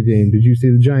the Niner game? Did you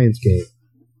see the Giants game?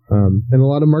 And a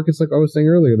lot of markets, like I was saying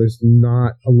earlier, there's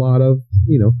not a lot of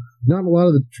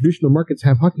the traditional markets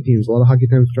have hockey teams. A lot of hockey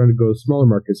teams trying to go to smaller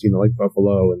markets, like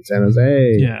Buffalo and San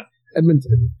Jose,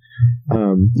 Edmonton,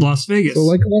 Las Vegas. So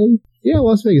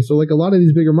Las Vegas. So like a lot of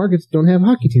these bigger markets don't have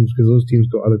hockey teams because those teams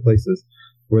go other places.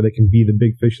 where they can be the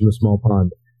big fish in the small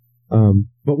pond.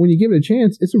 But when you give it a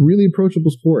chance, it's a really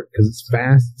approachable sport because it's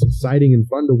fast, it's exciting, and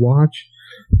fun to watch.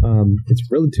 It's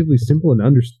relatively simple and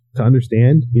to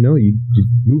understand. You know, you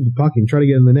move the puck and try to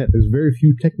get in the net. There's very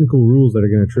few technical rules that are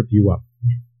going to trip you up.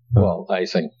 Well,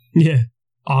 icing. Yeah.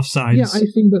 Offsides. Yeah,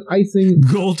 icing.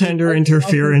 Goaltender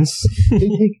interference.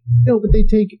 They're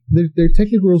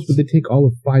technical rules, but they take all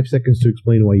of 5 seconds to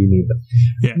explain why you need them.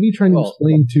 Yeah. Me trying to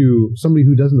explain to somebody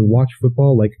who doesn't watch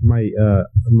football, like my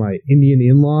Indian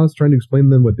in-laws, trying to explain to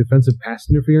them what defensive pass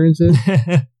interference is,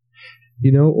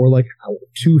 you know, or like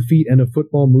 2 feet and a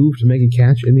football move to make a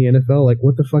catch in the NFL. Like,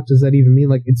 what the fuck does that even mean?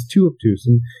 Like, it's too obtuse.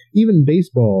 And even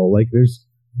baseball, like, there's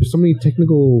so many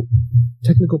technical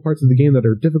parts of the game that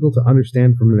are difficult to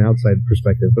understand from an outside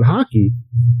perspective. But hockey,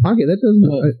 that doesn't.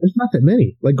 There's not that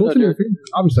many. Like goaltender,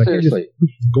 obviously, seriously. I can't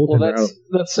just goaltender out.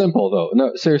 That's simple though.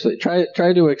 No, seriously,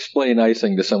 try to explain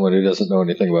icing to someone who doesn't know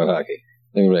anything about hockey.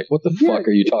 They're like, "What the fuck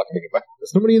are you talking about?"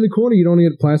 Somebody in the corner, you don't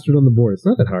get plastered on the board. It's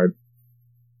not that hard.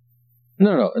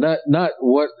 No, not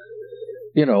what,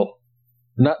 you know,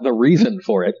 not the reason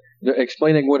for it. They're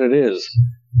explaining what it is.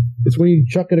 It's when you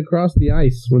chuck it across the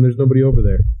ice when there's nobody over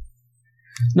there.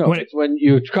 No, it's when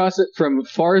you cross it from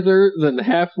farther than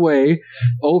halfway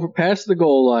over past the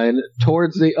goal line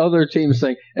towards the other team's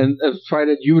thing, and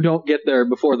you don't get there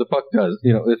before the puck does.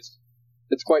 You know, it's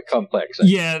quite complex.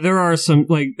 Yeah, there are some,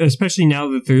 like, especially now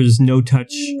that there's no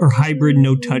touch or hybrid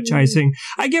no touch icing.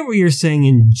 I get what you're saying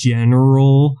in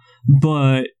general,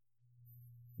 but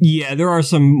yeah, there are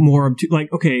some more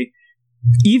like, okay,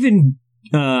 even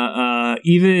the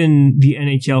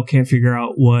NHL can't figure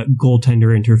out what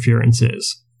goaltender interference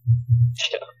is.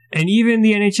 Yeah. And even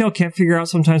the NHL can't figure out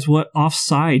sometimes what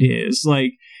offside is.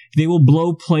 Like, they will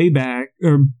blow a play dead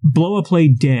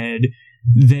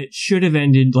that should have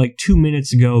ended like 2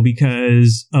 minutes ago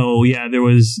because,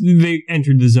 they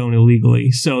entered the zone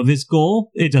illegally. So this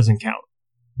goal, it doesn't count.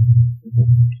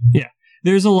 Yeah.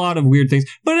 There's a lot of weird things.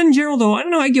 But in general, though, I don't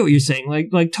know, I get what you're saying.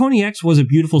 Like Tony X was a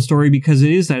beautiful story because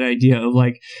it is that idea of,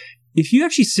 like, if you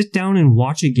actually sit down and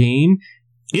watch a game,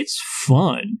 it's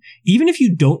fun. Even if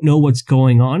you don't know what's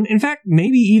going on. In fact,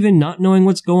 maybe even not knowing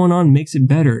what's going on makes it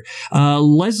better.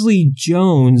 Leslie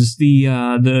Jones, the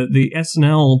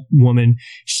SNL woman,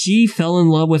 she fell in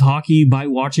love with hockey by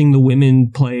watching the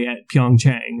women play at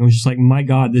Pyeongchang. It was just like, my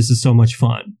God, this is so much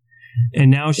fun.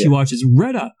 And now she watches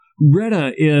Retta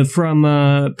from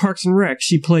Parks and Rec.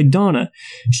 She played Donna.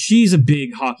 She's a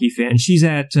big hockey fan. She's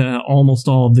at almost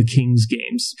all of the Kings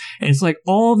games. And it's like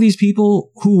all of these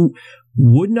people who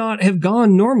would not have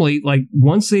gone normally, like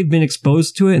once they've been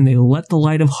exposed to it and they let the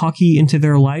light of hockey into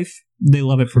their life, they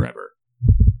love it forever.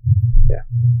 Yeah.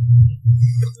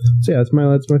 So yeah, that's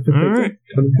my fifth pick. All right.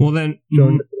 Well then,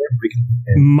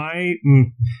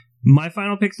 my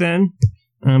final pick then.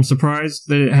 I'm surprised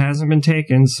that it hasn't been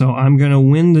taken, so I'm going to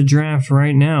win the draft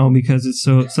right now because it's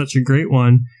such a great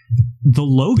one. The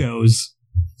logos.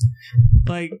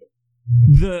 Like,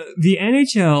 the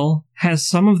NHL has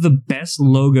some of the best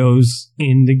logos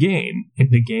in the game.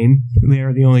 They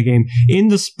are the only game. In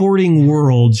the sporting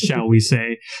world, shall we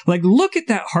say. Like, look at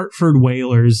that Hartford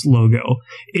Whalers logo.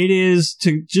 It is,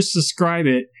 to just describe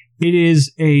it, it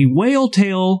is a whale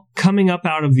tail coming up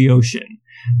out of the ocean.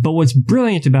 But what's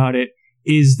brilliant about it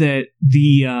is that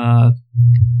the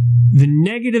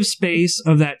negative space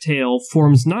of that tail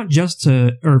forms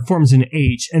forms an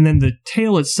H, and then the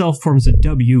tail itself forms a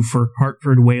W for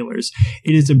Hartford Whalers.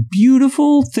 It is a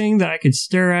beautiful thing that I could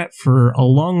stare at for a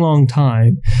long, long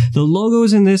time. The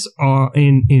logos in this are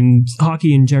in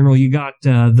hockey in general. You got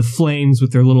the Flames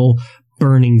with their little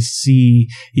burning C.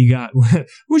 You got,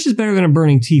 which is better than a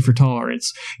burning T for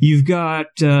tolerance. You've got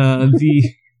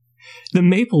the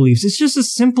maple leaves. It's just a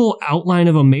simple outline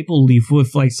of a maple leaf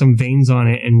with like some veins on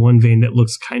it and one vein that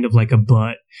looks kind of like a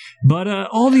butt. But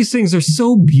all these things are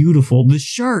so beautiful. The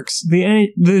Sharks,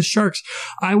 the Sharks,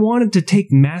 I wanted to take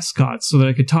mascots so that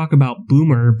I could talk about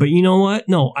Boomer, but you know what?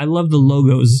 No, I love the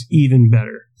logos even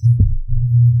better.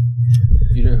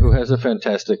 You know who has a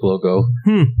fantastic logo?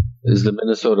 Is the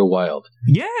Minnesota Wild.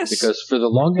 Yes! Because for the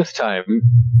longest time,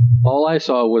 all I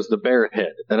saw was the bear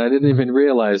head, and I didn't even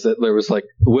realize that there was like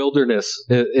wilderness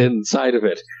inside of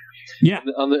it. Yeah.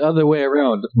 On the other way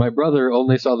around, my brother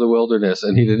only saw the wilderness,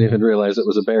 and he didn't even realize it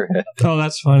was a bear head. Oh,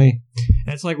 that's funny.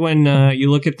 It's like when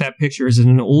you look at that picture, is it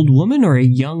an old woman or a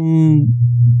young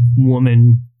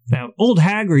woman? Old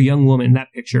hag or young woman,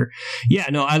 that picture. Yeah,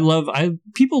 no,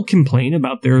 people complain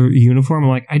about their uniform.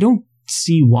 I'm like, I don't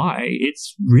see why.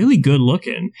 It's really good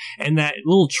looking, and that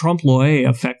little trompe-l'oeil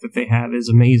effect that they have is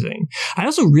amazing. I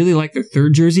also really like their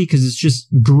third jersey because it's just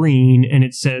green and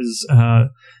it says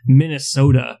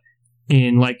Minnesota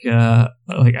in like I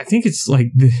think it's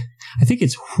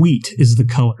wheat is the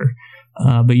color.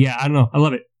 But yeah, I don't know. I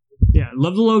love it. Yeah, I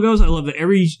love the logos. I love that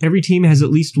every team has at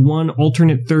least one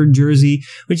alternate third jersey,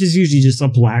 which is usually just a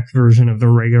black version of the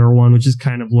regular one, which is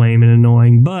kind of lame and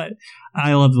annoying, but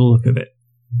I love the look of it.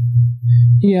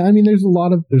 Yeah, I mean, there's a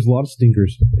lot of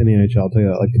stinkers in the NHL. I'll tell you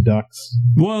that, like the Ducks.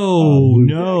 Whoa,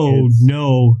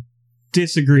 no.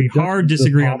 Disagree. Hard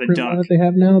disagree on the Duck. That they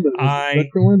have now, the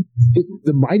one,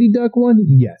 the Mighty Duck one,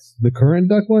 yes. The current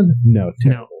Duck one, no.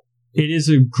 Terrible. No. It is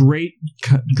a great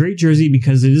jersey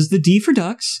because it is the D for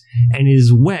Ducks, and it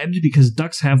is webbed because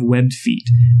Ducks have webbed feet.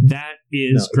 That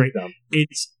is great.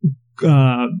 It's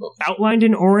outlined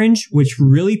in orange, which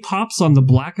really pops on the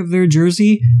black of their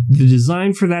jersey. The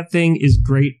design for that thing is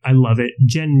great. I love it.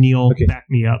 Jen Neal, back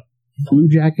me up. Blue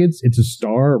Jackets, it's a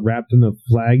star wrapped in a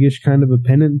flaggish kind of a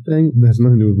pennant thing. That has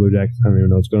nothing to do with Blue Jackets. I don't even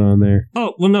know what's going on there.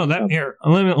 Oh, well, no,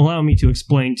 allow me to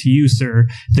explain to you, sir,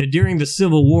 that during the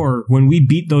Civil War, when we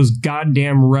beat those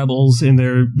goddamn rebels in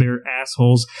their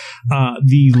assholes,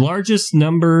 the largest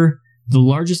number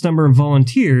of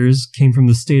volunteers came from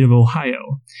the state of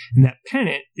Ohio. And that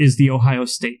pennant is the Ohio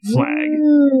State flag.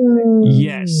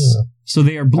 Yes. So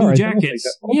they are Blue Jackets.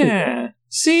 Yeah.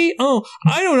 See? Oh,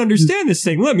 I don't understand this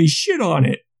thing. Let me shit on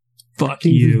it. Fuck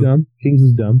Kings you. Is dumb. Kings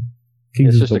is dumb.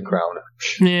 It's just a crown.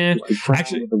 Yeah.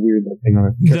 Actually, with a weird thing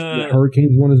on it. The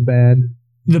Hurricanes one is bad.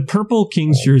 The purple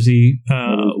Kings jersey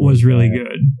was really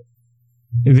good.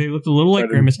 They looked a little like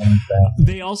Grimace.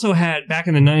 They also had, back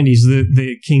in the 90s,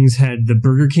 the Kings had the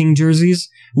Burger King jerseys,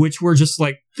 which were just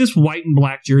like this white and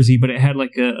black jersey, but it had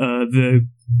like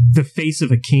the face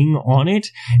of a king on it,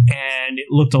 and it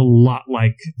looked a lot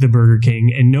like the Burger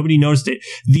King, and nobody noticed it.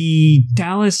 The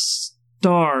Dallas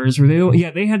Stars,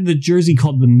 they had the jersey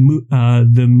called the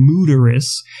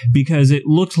Mooterus because it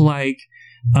looked like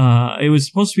it was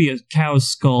supposed to be a cow's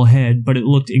skull head, but it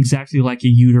looked exactly like a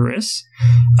uterus.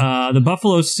 The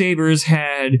Buffalo Sabres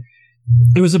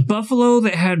it was a buffalo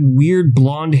that had weird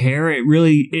blonde hair.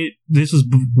 This was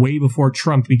way before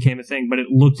Trump became a thing, but it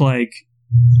looked like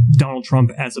Donald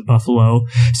Trump as a buffalo.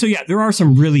 So yeah, there are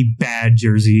some really bad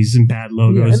jerseys and bad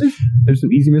logos. Yeah, there's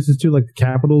some easy misses too, like the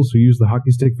Capitals who use the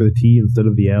hockey stick for the T instead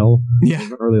of the L. Yeah. There's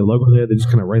not really a logo there. They just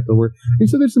kind of write the word. And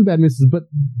so there's some bad misses, but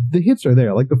the hits are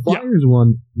there. Like the Flyers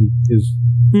one is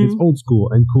it's old school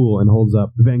and cool and holds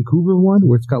up. The Vancouver one,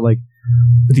 where it's got like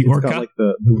the orca, got like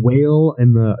the whale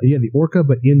and the orca,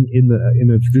 but in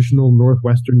a traditional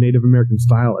Northwestern Native American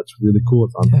style. It's really cool.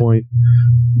 It's on point.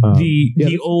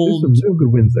 There's some real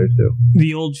good wins there too.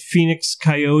 The old Phoenix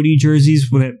Coyote jerseys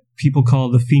that people call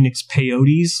the Phoenix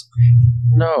Peyotes.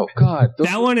 No, God,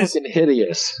 that one is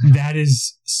hideous. That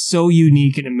is so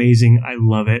unique and amazing. I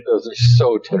love it. Those are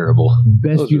so terrible.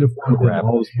 Best uniform in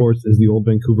all sports is the old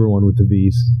Vancouver one with the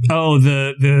V's. Oh,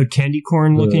 the candy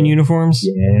corn looking uniforms.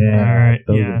 Yeah. All right.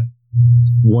 Yeah.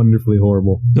 Wonderfully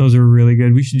horrible. Those are really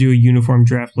good. We should do a uniform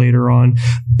draft later on.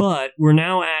 But we're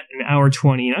now at an hour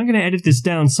 20, and I'm going to edit this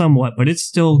down somewhat, but it's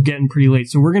still getting pretty late.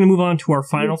 So we're going to move on to our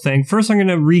final thing. First, I'm going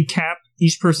to recap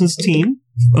each person's team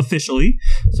officially.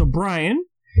 So, Brian,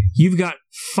 you've got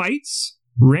Fights,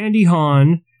 Randy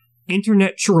Hahn,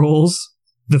 Internet Trolls,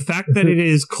 the fact that it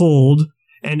is cold,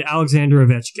 and Alexander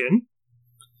Ovechkin.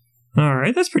 All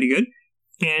right, that's pretty good.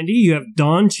 Andy, you have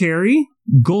Don Cherry,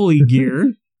 Goalie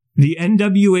Gear, the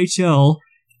NWHL,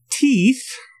 Teeth,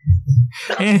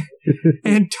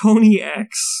 and Tony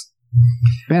X.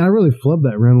 Man, I really flubbed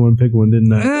that round one pick one,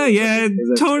 didn't I? Yeah,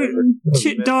 Tony,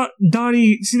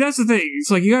 Donnie. See, that's the thing. It's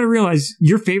like you got to realize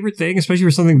your favorite thing, especially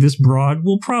for something this broad,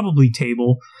 will probably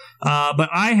table. But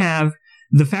I have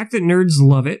the fact that nerds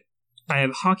love it. I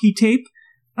have hockey tape.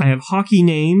 I have hockey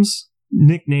names,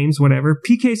 nicknames, whatever.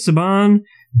 PK Subban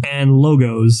and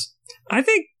logos. I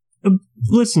think,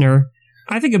 listener,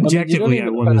 I think objectively I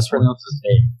won this one.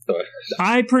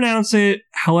 I pronounce it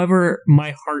however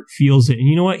my heart feels it. And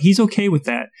you know what? He's okay with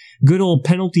that. Good old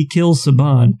penalty kill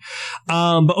Saban.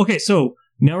 But okay, so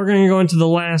now we're going to go into the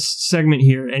last segment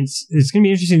here. And it's going to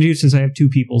be interesting to do since I have two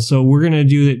people. So we're going to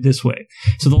do it this way.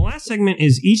 So the last segment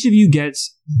is each of you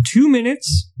gets 2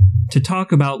 minutes to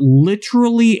talk about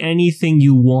literally anything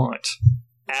you want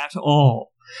at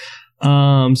all.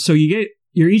 So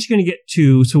you're each going to get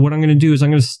 2. So what I'm going to do is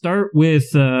I'm going to start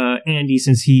with Andy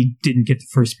since he didn't get the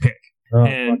first pick. Oh,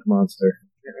 fuck monster.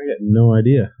 I got no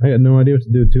idea. I got no idea what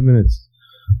to do in 2 minutes.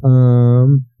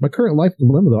 My current life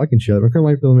dilemma, though, I can share that. My current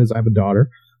life dilemma is I have a daughter.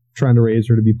 I'm trying to raise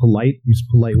her to be polite, use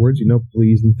polite words,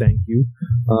 please and thank you.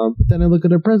 But then I look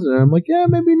at her president and I'm like, yeah,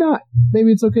 maybe not.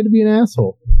 Maybe it's okay to be an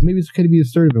asshole. Maybe it's okay to be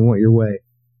assertive and want your way.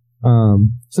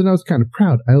 So then I was kind of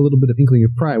proud. I had a little bit of inkling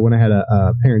of pride when I had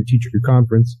a parent-teacher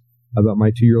conference. about my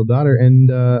 2-year-old daughter, and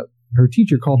her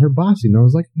teacher called her bossy, and I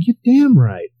was like, "You're damn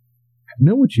right.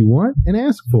 Know what you want and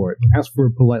ask for it. Ask for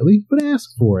it politely, but ask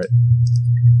for it."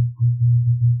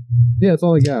 Yeah, that's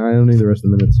all I got. I don't need the rest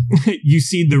of the minutes. You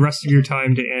cede the rest of your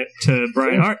time to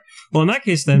Brian. All right. Well, in that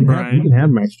case, then, Brian. You can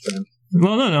have my extra time.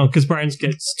 Well, no, because Brian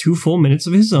gets 2 full minutes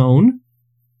of his own,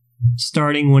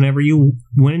 starting when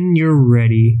you're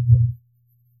ready.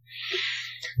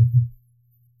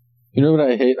 You know what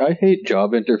I hate? I hate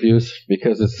job interviews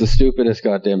because it's the stupidest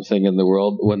goddamn thing in the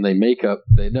world. When they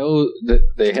they know that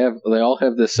they all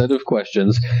have this set of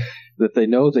questions that they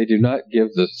know they do not give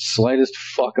the slightest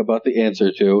fuck about the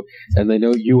answer to, and they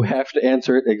know you have to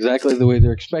answer it exactly the way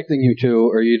they're expecting you to,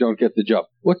 or you don't get the job.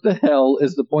 What the hell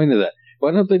is the point of that?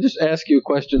 Why don't they just ask you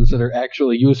questions that are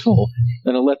actually useful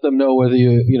and let them know whether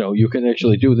you can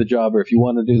actually do the job, or if you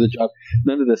want to do the job?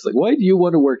 None of this. Like, why do you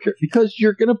want to work here? Because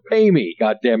you're going to pay me,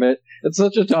 goddammit. It's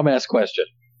such a dumbass question.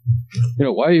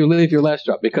 Why do you leave your last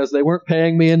job? Because they weren't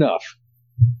paying me enough.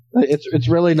 It's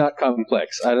really not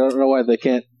complex. I don't know why they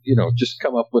can't, just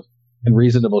come up with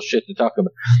reasonable shit to talk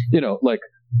about. Like,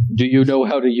 do you know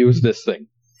how to use this thing?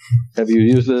 Have you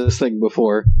used this thing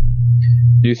before?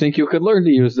 Do you think you could learn to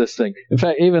use this thing? In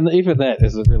fact, even that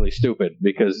is really stupid,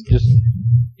 because just,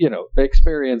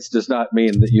 experience does not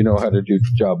mean that you know how to do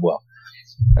the job well.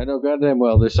 I know goddamn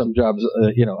well there's some jobs,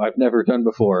 I've never done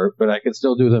before, but I can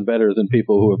still do them better than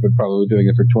people who have been probably doing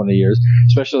it for 20 years,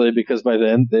 especially because by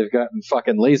then they've gotten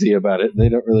fucking lazy about it and they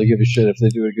don't really give a shit if they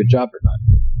do a good job or not.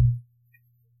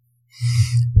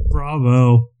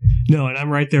 Bravo. No, and I'm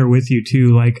right there with you,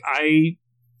 too. Like, I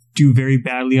do very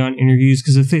badly on interviews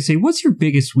because if they say, "What's your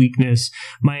biggest weakness?"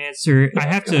 my answer,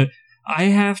 I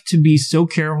have to be so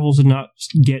careful to not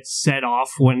get set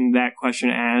off when that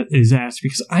question is asked,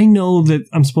 because I know that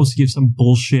I'm supposed to give some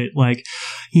bullshit like,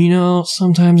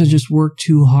 sometimes I just work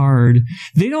too hard.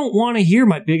 They don't want to hear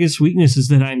my biggest weakness is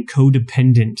that I'm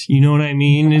codependent. You know what I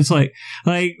mean? It's like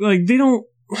they don't.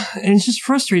 And it just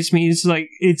frustrates me. It's like,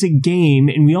 it's a game,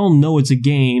 and we all know it's a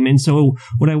game. And so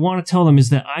what I want to tell them is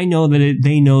that I know that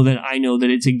they know that I know that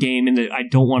it's a game, and that I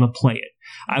don't want to play it.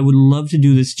 I would love to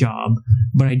do this job,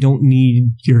 but I don't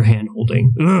need your hand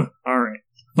holding. Ugh. All right.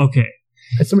 Okay.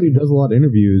 As somebody who does a lot of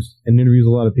interviews and interviews a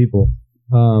lot of people,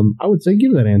 I would say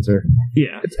give that answer.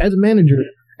 Yeah. As a manager,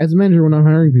 when I'm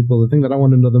hiring people, the thing that I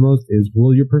want to know the most is,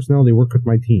 will your personality work with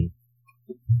my team?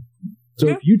 So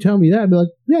if you tell me that, I'd be like,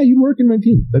 yeah, you work in my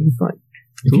team. That'd be fine.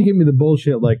 If you give me the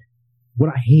bullshit, like,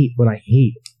 what I hate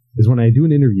is when I do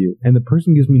an interview and the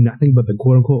person gives me nothing but the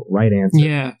quote-unquote right answer.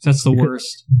 Yeah, that's the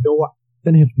worst.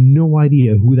 Then I have no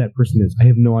idea who that person is. I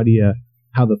have no idea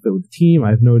how they'll fit with the team. I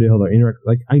have no idea how they'll interact.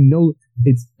 Like, I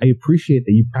appreciate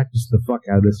that you practice the fuck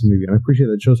out of this interview, and I appreciate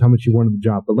that it shows how much you wanted the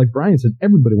job. But like Brian said,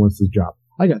 everybody wants this job.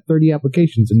 I got 30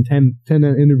 applications and 10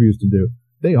 interviews to do.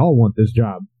 They all want this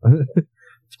job.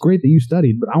 It's great that you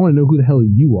studied, but I want to know who the hell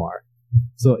you are.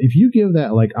 So if you give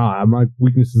that, like, my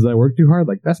weakness is I work too hard,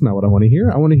 like, that's not what I want to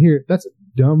hear. I want to hear, that's a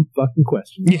dumb fucking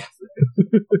question. Yeah.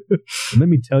 Let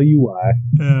me tell you why.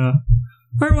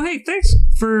 All right, well, hey, thanks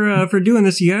for doing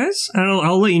this, you guys.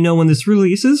 I'll let you know when this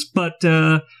releases, but,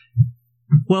 so,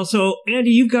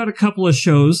 Andy, you've got a couple of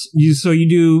shows.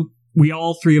 We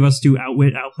all three of us do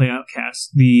Outwit, Outplay, Outcast,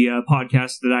 the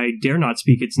podcast that I dare not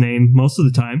speak its name most of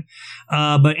the time.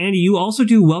 But Andy, you also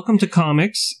do Welcome to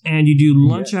Comics, and you do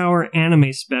Lunch Hour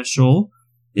Anime Special.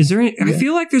 Is there any? I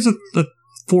feel like there's a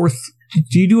fourth.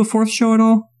 Do you do a fourth show at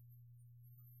all?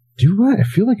 Do I? I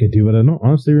feel like I do, but I don't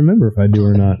honestly remember if I do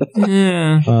or not.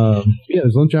 Yeah.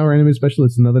 There's Lunch Hour Anime Special.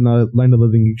 It's another Land of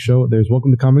Living Geek show. There's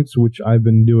Welcome to Comics, which I've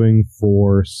been doing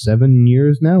for 7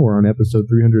 years now. We're on episode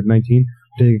 319.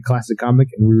 Take a classic comic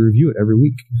and we review it every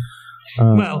week.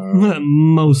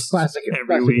 Most classic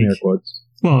every week. In air quotes.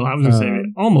 Well, I was going to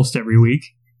say almost every week.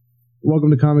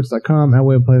 Welcome to comics.com,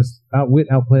 Outwit,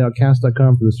 Outplay,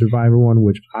 Outcast.com for the Survivor one,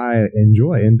 which I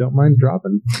enjoy and don't mind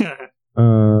dropping.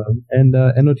 And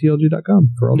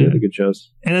NOTLG.com for all the other good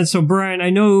shows. And then, so Brian, I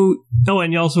know. Oh,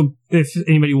 and you also, if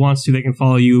anybody wants to, they can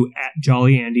follow you at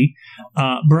Jolly Andy.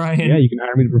 Brian. Yeah, you can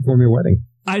hire me to perform your wedding.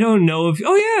 I don't know if...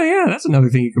 Oh, yeah, that's another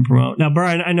thing you can promote. Now,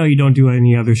 Brian, I know you don't do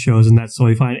any other shows, and that's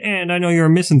totally fine. And I know you're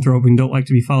a misanthrope and don't like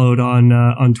to be followed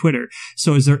on Twitter.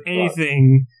 So is there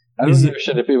anything... I don't give a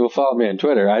shit if people follow me on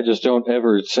Twitter. I just don't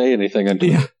ever say anything on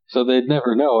Twitter. Yeah. So they'd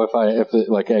never know if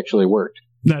it actually worked.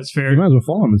 That's fair. You might as well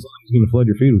follow him as long as he's going to flood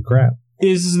your feed with crap.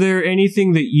 Is there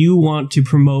anything that you want to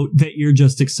promote that you're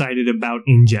just excited about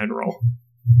in general?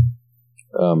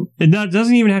 And that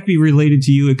doesn't even have to be related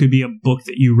to you. It could be a book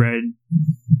that you read,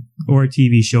 or a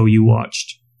TV show you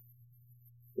watched,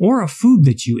 or a food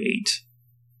that you ate.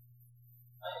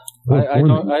 I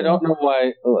don't know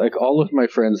why. Like, all of my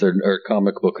friends are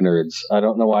comic book nerds. I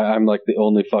don't know why I'm like the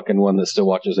only fucking one that still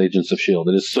watches Agents of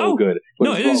S.H.I.E.L.D. It is so good.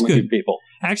 No, it is good. People.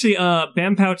 Actually,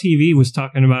 BamPow TV was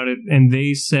talking about it, and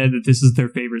they said that this is their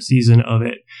favorite season of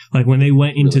it. Like, when they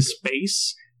went into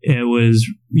space, it was,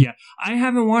 yeah. I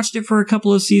haven't watched it for a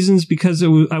couple of seasons because I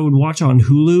would watch on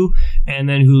Hulu, and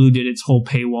then Hulu did its whole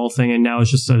paywall thing, and now it's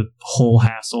just a whole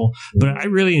hassle. But I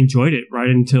really enjoyed it right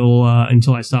until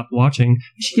I stopped watching.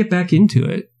 I should get back into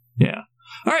it. Yeah.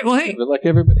 All right. Well, hey. But like,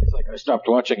 everybody's like, I stopped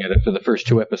watching it after the first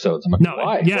 2 episodes. I'm like, no,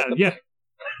 why? Yeah.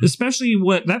 Especially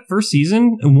what that first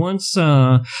season, once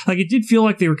like, it did feel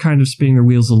like they were kind of spinning their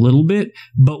wheels a little bit,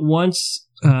 but once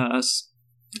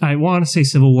I want to say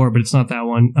Civil War, but it's not that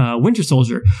one. Winter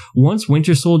Soldier. Once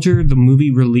Winter Soldier, the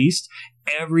movie, released,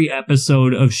 every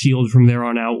episode of S.H.I.E.L.D. from there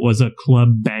on out was a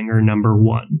club banger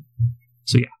 #1.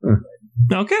 So yeah.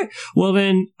 Okay. Well,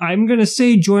 then I'm going to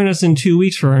say join us in 2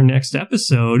 weeks for our next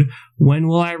episode. When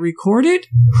will I record it?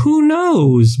 Who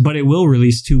knows? But it will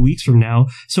release 2 weeks from now.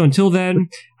 So until then,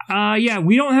 yeah,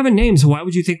 we don't have a name. So why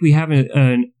would you think we have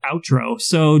an outro?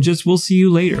 So just we'll see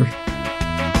you later.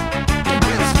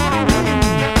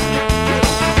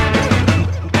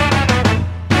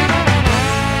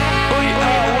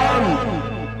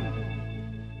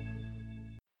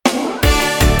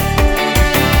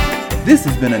 This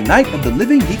has been a Night of the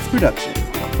Living Geeks production.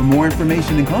 For more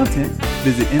information and content,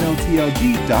 visit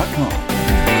NOTLG.com.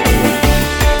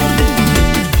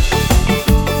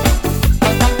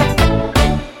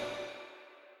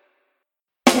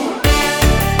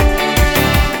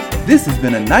 This has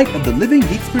been a Night of the Living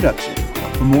Geeks production.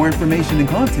 For more information and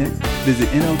content, visit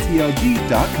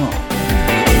NOTLG.com.